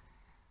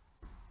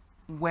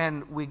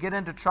 When we get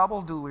into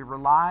trouble, do we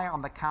rely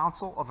on the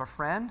counsel of a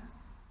friend?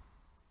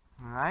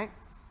 All right?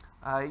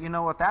 You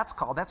know what that's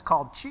called? That's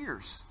called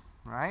cheers,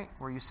 right?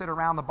 Where you sit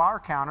around the bar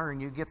counter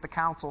and you get the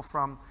counsel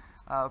from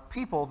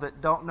people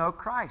that don't know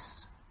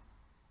Christ.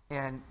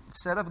 And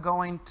instead of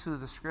going to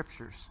the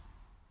Scriptures.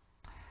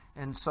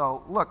 And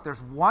so, look,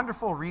 there's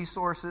wonderful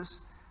resources.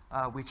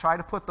 We try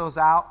to put those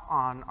out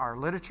on our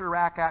literature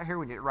rack out here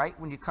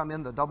when you come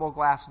in the double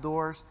glass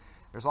doors.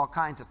 There's all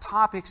kinds of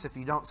topics. If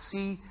you don't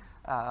see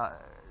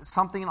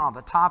something on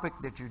the topic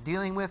that you're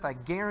dealing with, I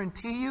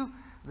guarantee you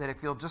that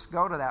if you'll just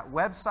go to that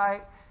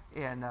website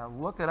and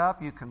look it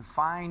up, you can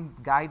find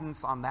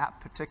guidance on that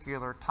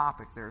particular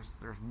topic. There's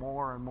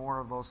more and more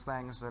of those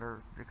things that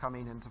are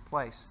coming into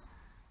place.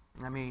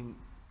 I mean,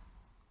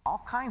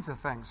 all kinds of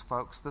things,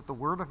 folks, that the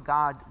Word of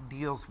God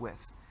deals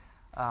with.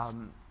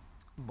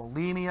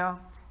 Bulimia,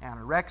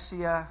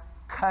 anorexia,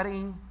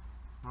 cutting,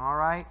 all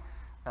right,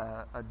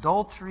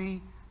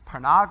 adultery,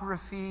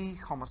 pornography,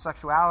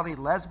 homosexuality,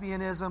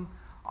 lesbianism,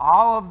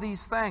 all of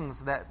these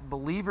things that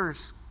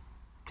believers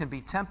can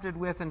be tempted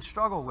with and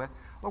struggle with.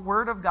 The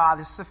Word of God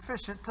is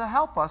sufficient to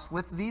help us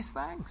with these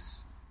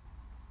things.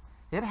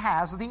 It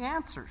has the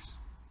answers.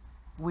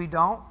 We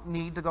don't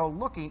need to go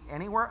looking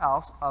anywhere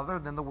else other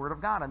than the Word of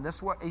God. And this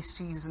is what a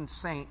seasoned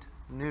saint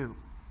knew.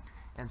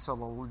 And so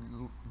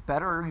the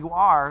better you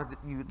are,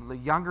 the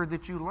younger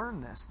that you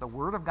learn this. The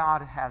Word of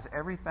God has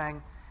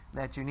everything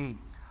that you need.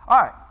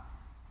 All right.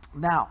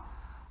 Now,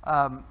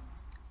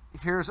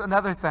 here's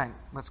another thing.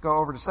 Let's go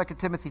over to 2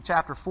 Timothy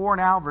chapter 4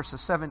 now,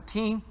 verses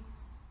 17.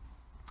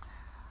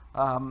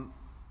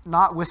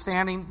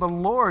 Notwithstanding, the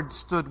Lord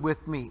stood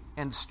with me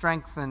and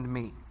strengthened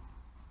me.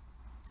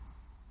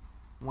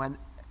 When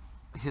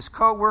his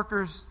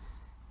co-workers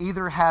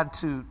either had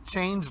to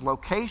change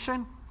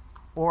location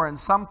or in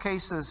some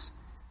cases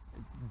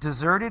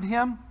deserted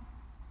him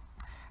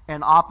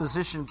and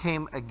opposition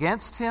came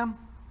against him,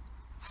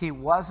 he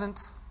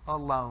wasn't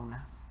alone.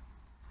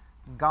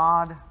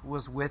 God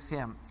was with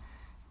him.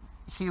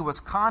 He was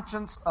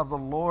conscious of the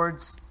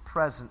Lord's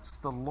presence.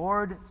 The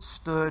Lord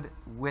stood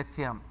with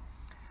him.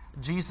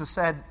 Jesus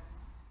said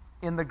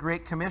in the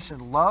Great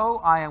Commission,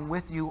 "Lo, I am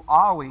with you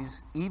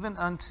always, even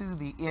unto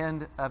the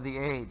end of the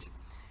age."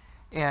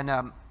 And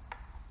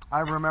I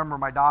remember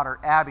my daughter,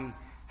 Abby,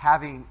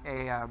 having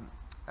a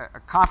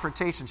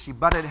confrontation. She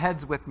butted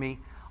heads with me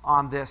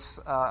on this,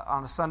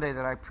 on a Sunday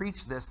that I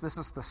preached this. This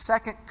is the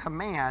second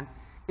command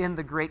in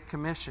the Great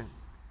Commission.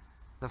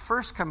 The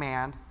first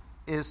command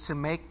is to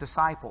make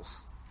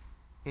disciples.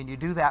 And you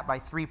do that by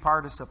three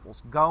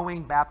participles: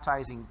 going,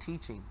 baptizing,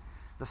 teaching.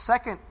 The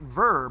second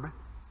verb,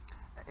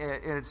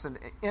 it's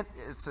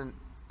an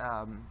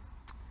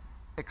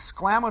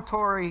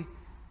exclamatory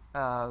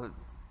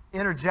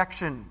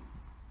interjection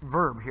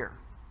verb here.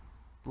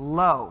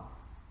 Lo.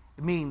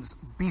 It means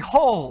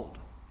behold,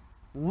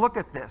 look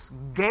at this,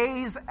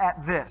 gaze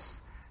at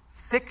this,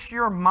 fix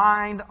your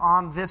mind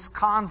on this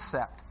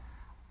concept.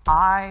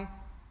 I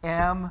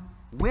am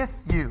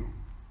with you.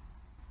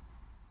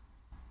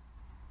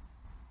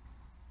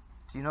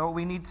 Do you know what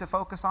we need to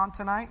focus on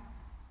tonight?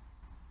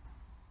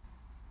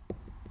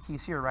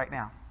 He's here right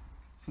now.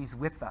 He's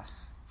with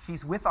us.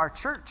 He's with our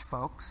church,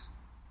 folks.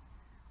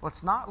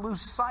 Let's not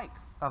lose sight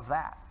of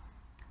that.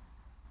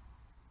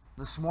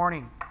 This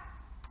morning,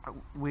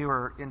 we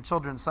were in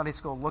Children's Sunday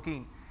School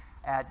looking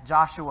at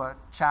Joshua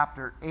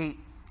chapter 8,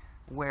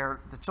 where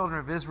the children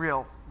of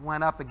Israel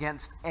went up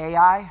against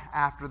Ai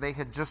after they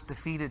had just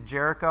defeated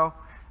Jericho.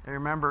 And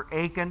remember,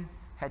 Achan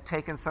had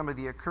taken some of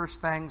the accursed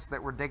things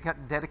that were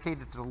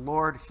dedicated to the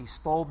Lord. He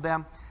stole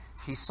them.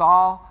 He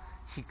saw,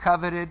 he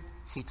coveted,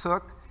 he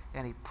took,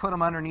 and he put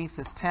them underneath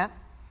his tent.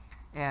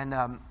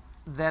 And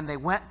then they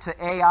went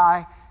to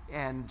Ai,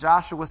 and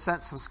Joshua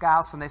sent some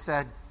scouts, and they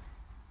said,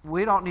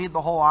 "We don't need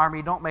the whole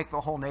army. Don't make the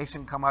whole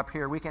nation come up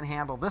here. We can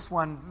handle this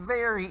one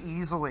very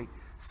easily.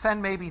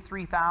 Send maybe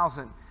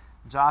 3,000.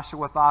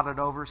 Joshua thought it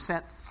over,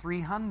 sent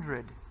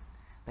 300.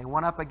 They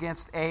went up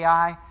against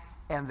Ai,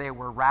 and they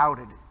were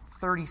routed.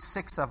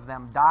 36 of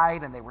them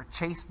died, and they were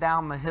chased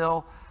down the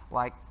hill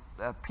like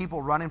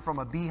people running from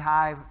a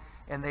beehive,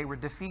 and they were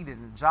defeated.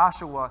 And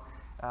Joshua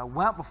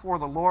went before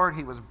the Lord.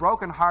 He was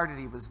brokenhearted.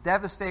 He was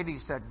devastated. He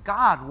said,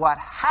 "God, what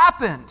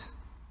happened?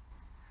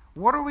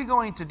 What are we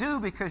going to do?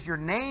 Because your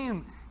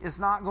name is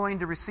not going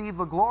to receive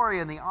the glory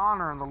and the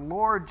honor." And the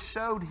Lord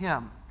showed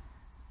him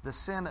the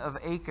sin of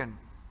Achan.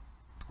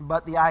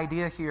 But the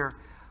idea here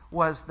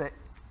was that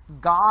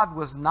God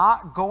was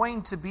not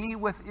going to be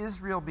with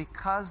Israel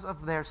because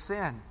of their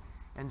sin.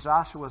 And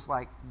Joshua was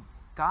like,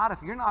 "God,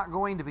 if you're not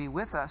going to be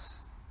with us,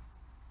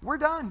 we're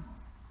done.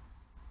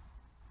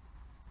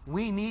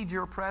 We need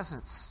your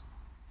presence."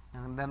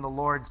 And then the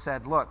Lord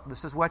said, "Look,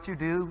 this is what you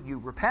do. You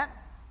repent,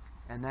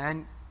 and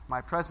then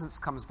my presence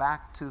comes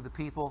back to the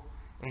people,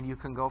 and you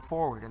can go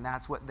forward." And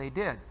that's what they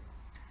did.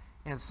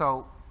 And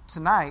so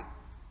tonight,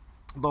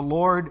 the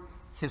Lord,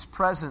 his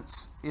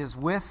presence is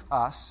with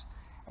us.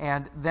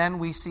 And then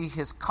we see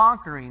his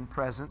conquering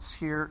presence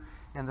here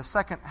in the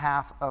second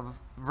half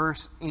of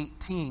verse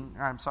 17.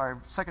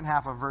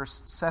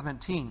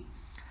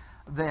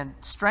 "Then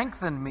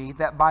strengthen me,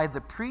 that by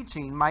the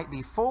preaching might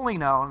be fully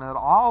known, that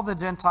all the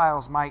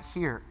Gentiles might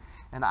hear.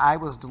 And I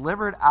was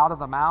delivered out of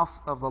the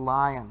mouth of the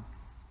lion."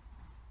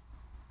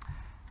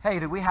 Hey,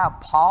 do we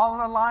have Paul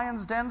in a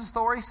lion's den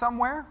story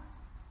somewhere?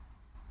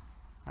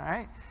 All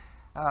right.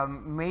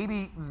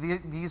 Maybe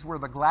these were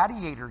the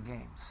gladiator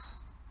games.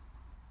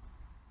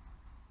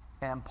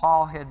 And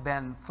Paul had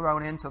been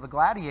thrown into the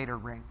gladiator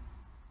ring.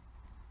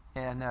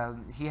 And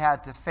he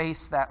had to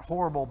face that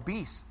horrible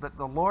beast. But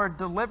the Lord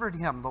delivered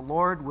him. The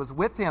Lord was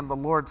with him. The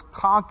Lord's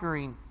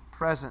conquering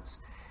presence.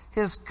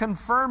 His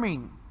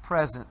confirming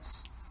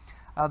presence.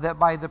 That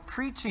by the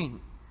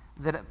preaching,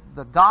 that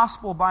the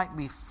gospel might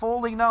be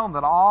fully known,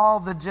 that all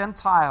the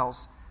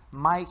Gentiles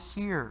might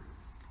hear.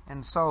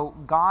 And so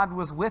God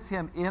was with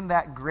him in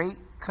that great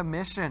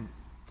commission.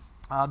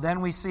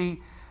 Then we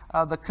see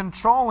the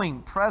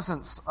controlling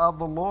presence of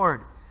the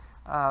Lord.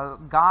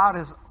 God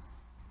is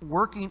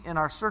working in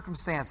our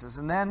circumstances.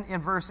 And then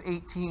in verse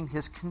 18,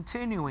 his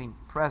continuing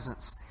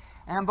presence.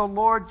 And the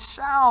Lord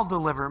shall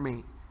deliver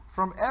me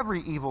from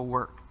every evil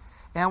work,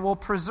 and will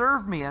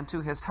preserve me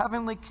unto his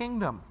heavenly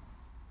kingdom,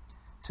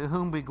 to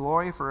whom be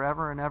glory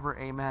forever and ever.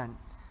 Amen.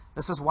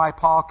 This is why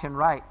Paul can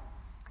write,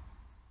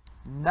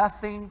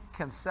 nothing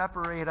can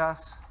separate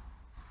us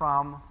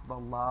from the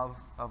love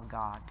of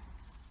God.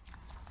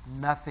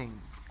 Nothing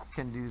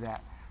can do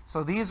that.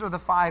 So these are the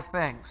 5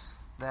 things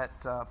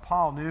that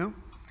Paul knew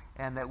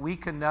and that we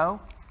can know.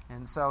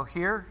 And so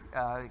here,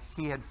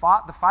 he had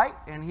fought the fight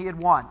and he had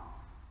won.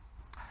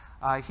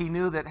 He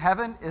knew that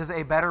heaven is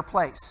a better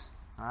place.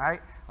 All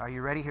right? Are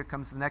you ready? Here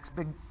comes the next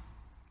big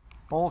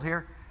bold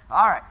here.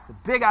 All right, the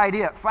big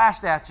idea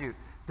flashed at you.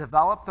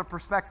 Develop the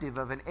perspective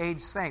of an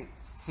aged saint.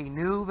 He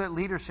knew that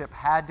leadership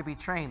had to be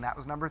trained. That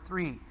was number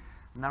 3.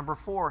 Number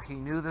 4, he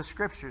knew the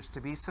scriptures to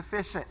be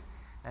sufficient.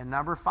 And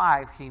number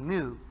 5, he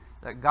knew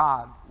that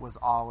God was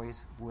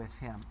always with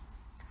him.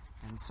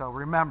 And so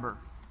remember,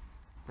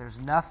 there's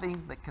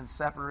nothing that can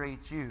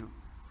separate you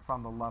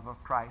from the love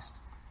of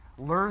Christ.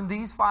 Learn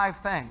these 5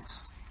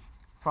 things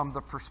from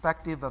the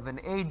perspective of an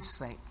aged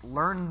saint.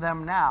 Learn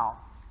them now,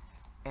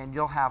 and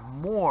you'll have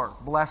more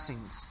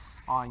blessings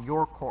on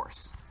your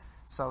course.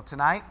 So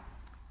tonight,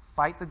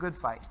 fight the good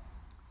fight.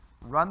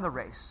 Run the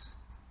race.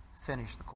 Finish the course.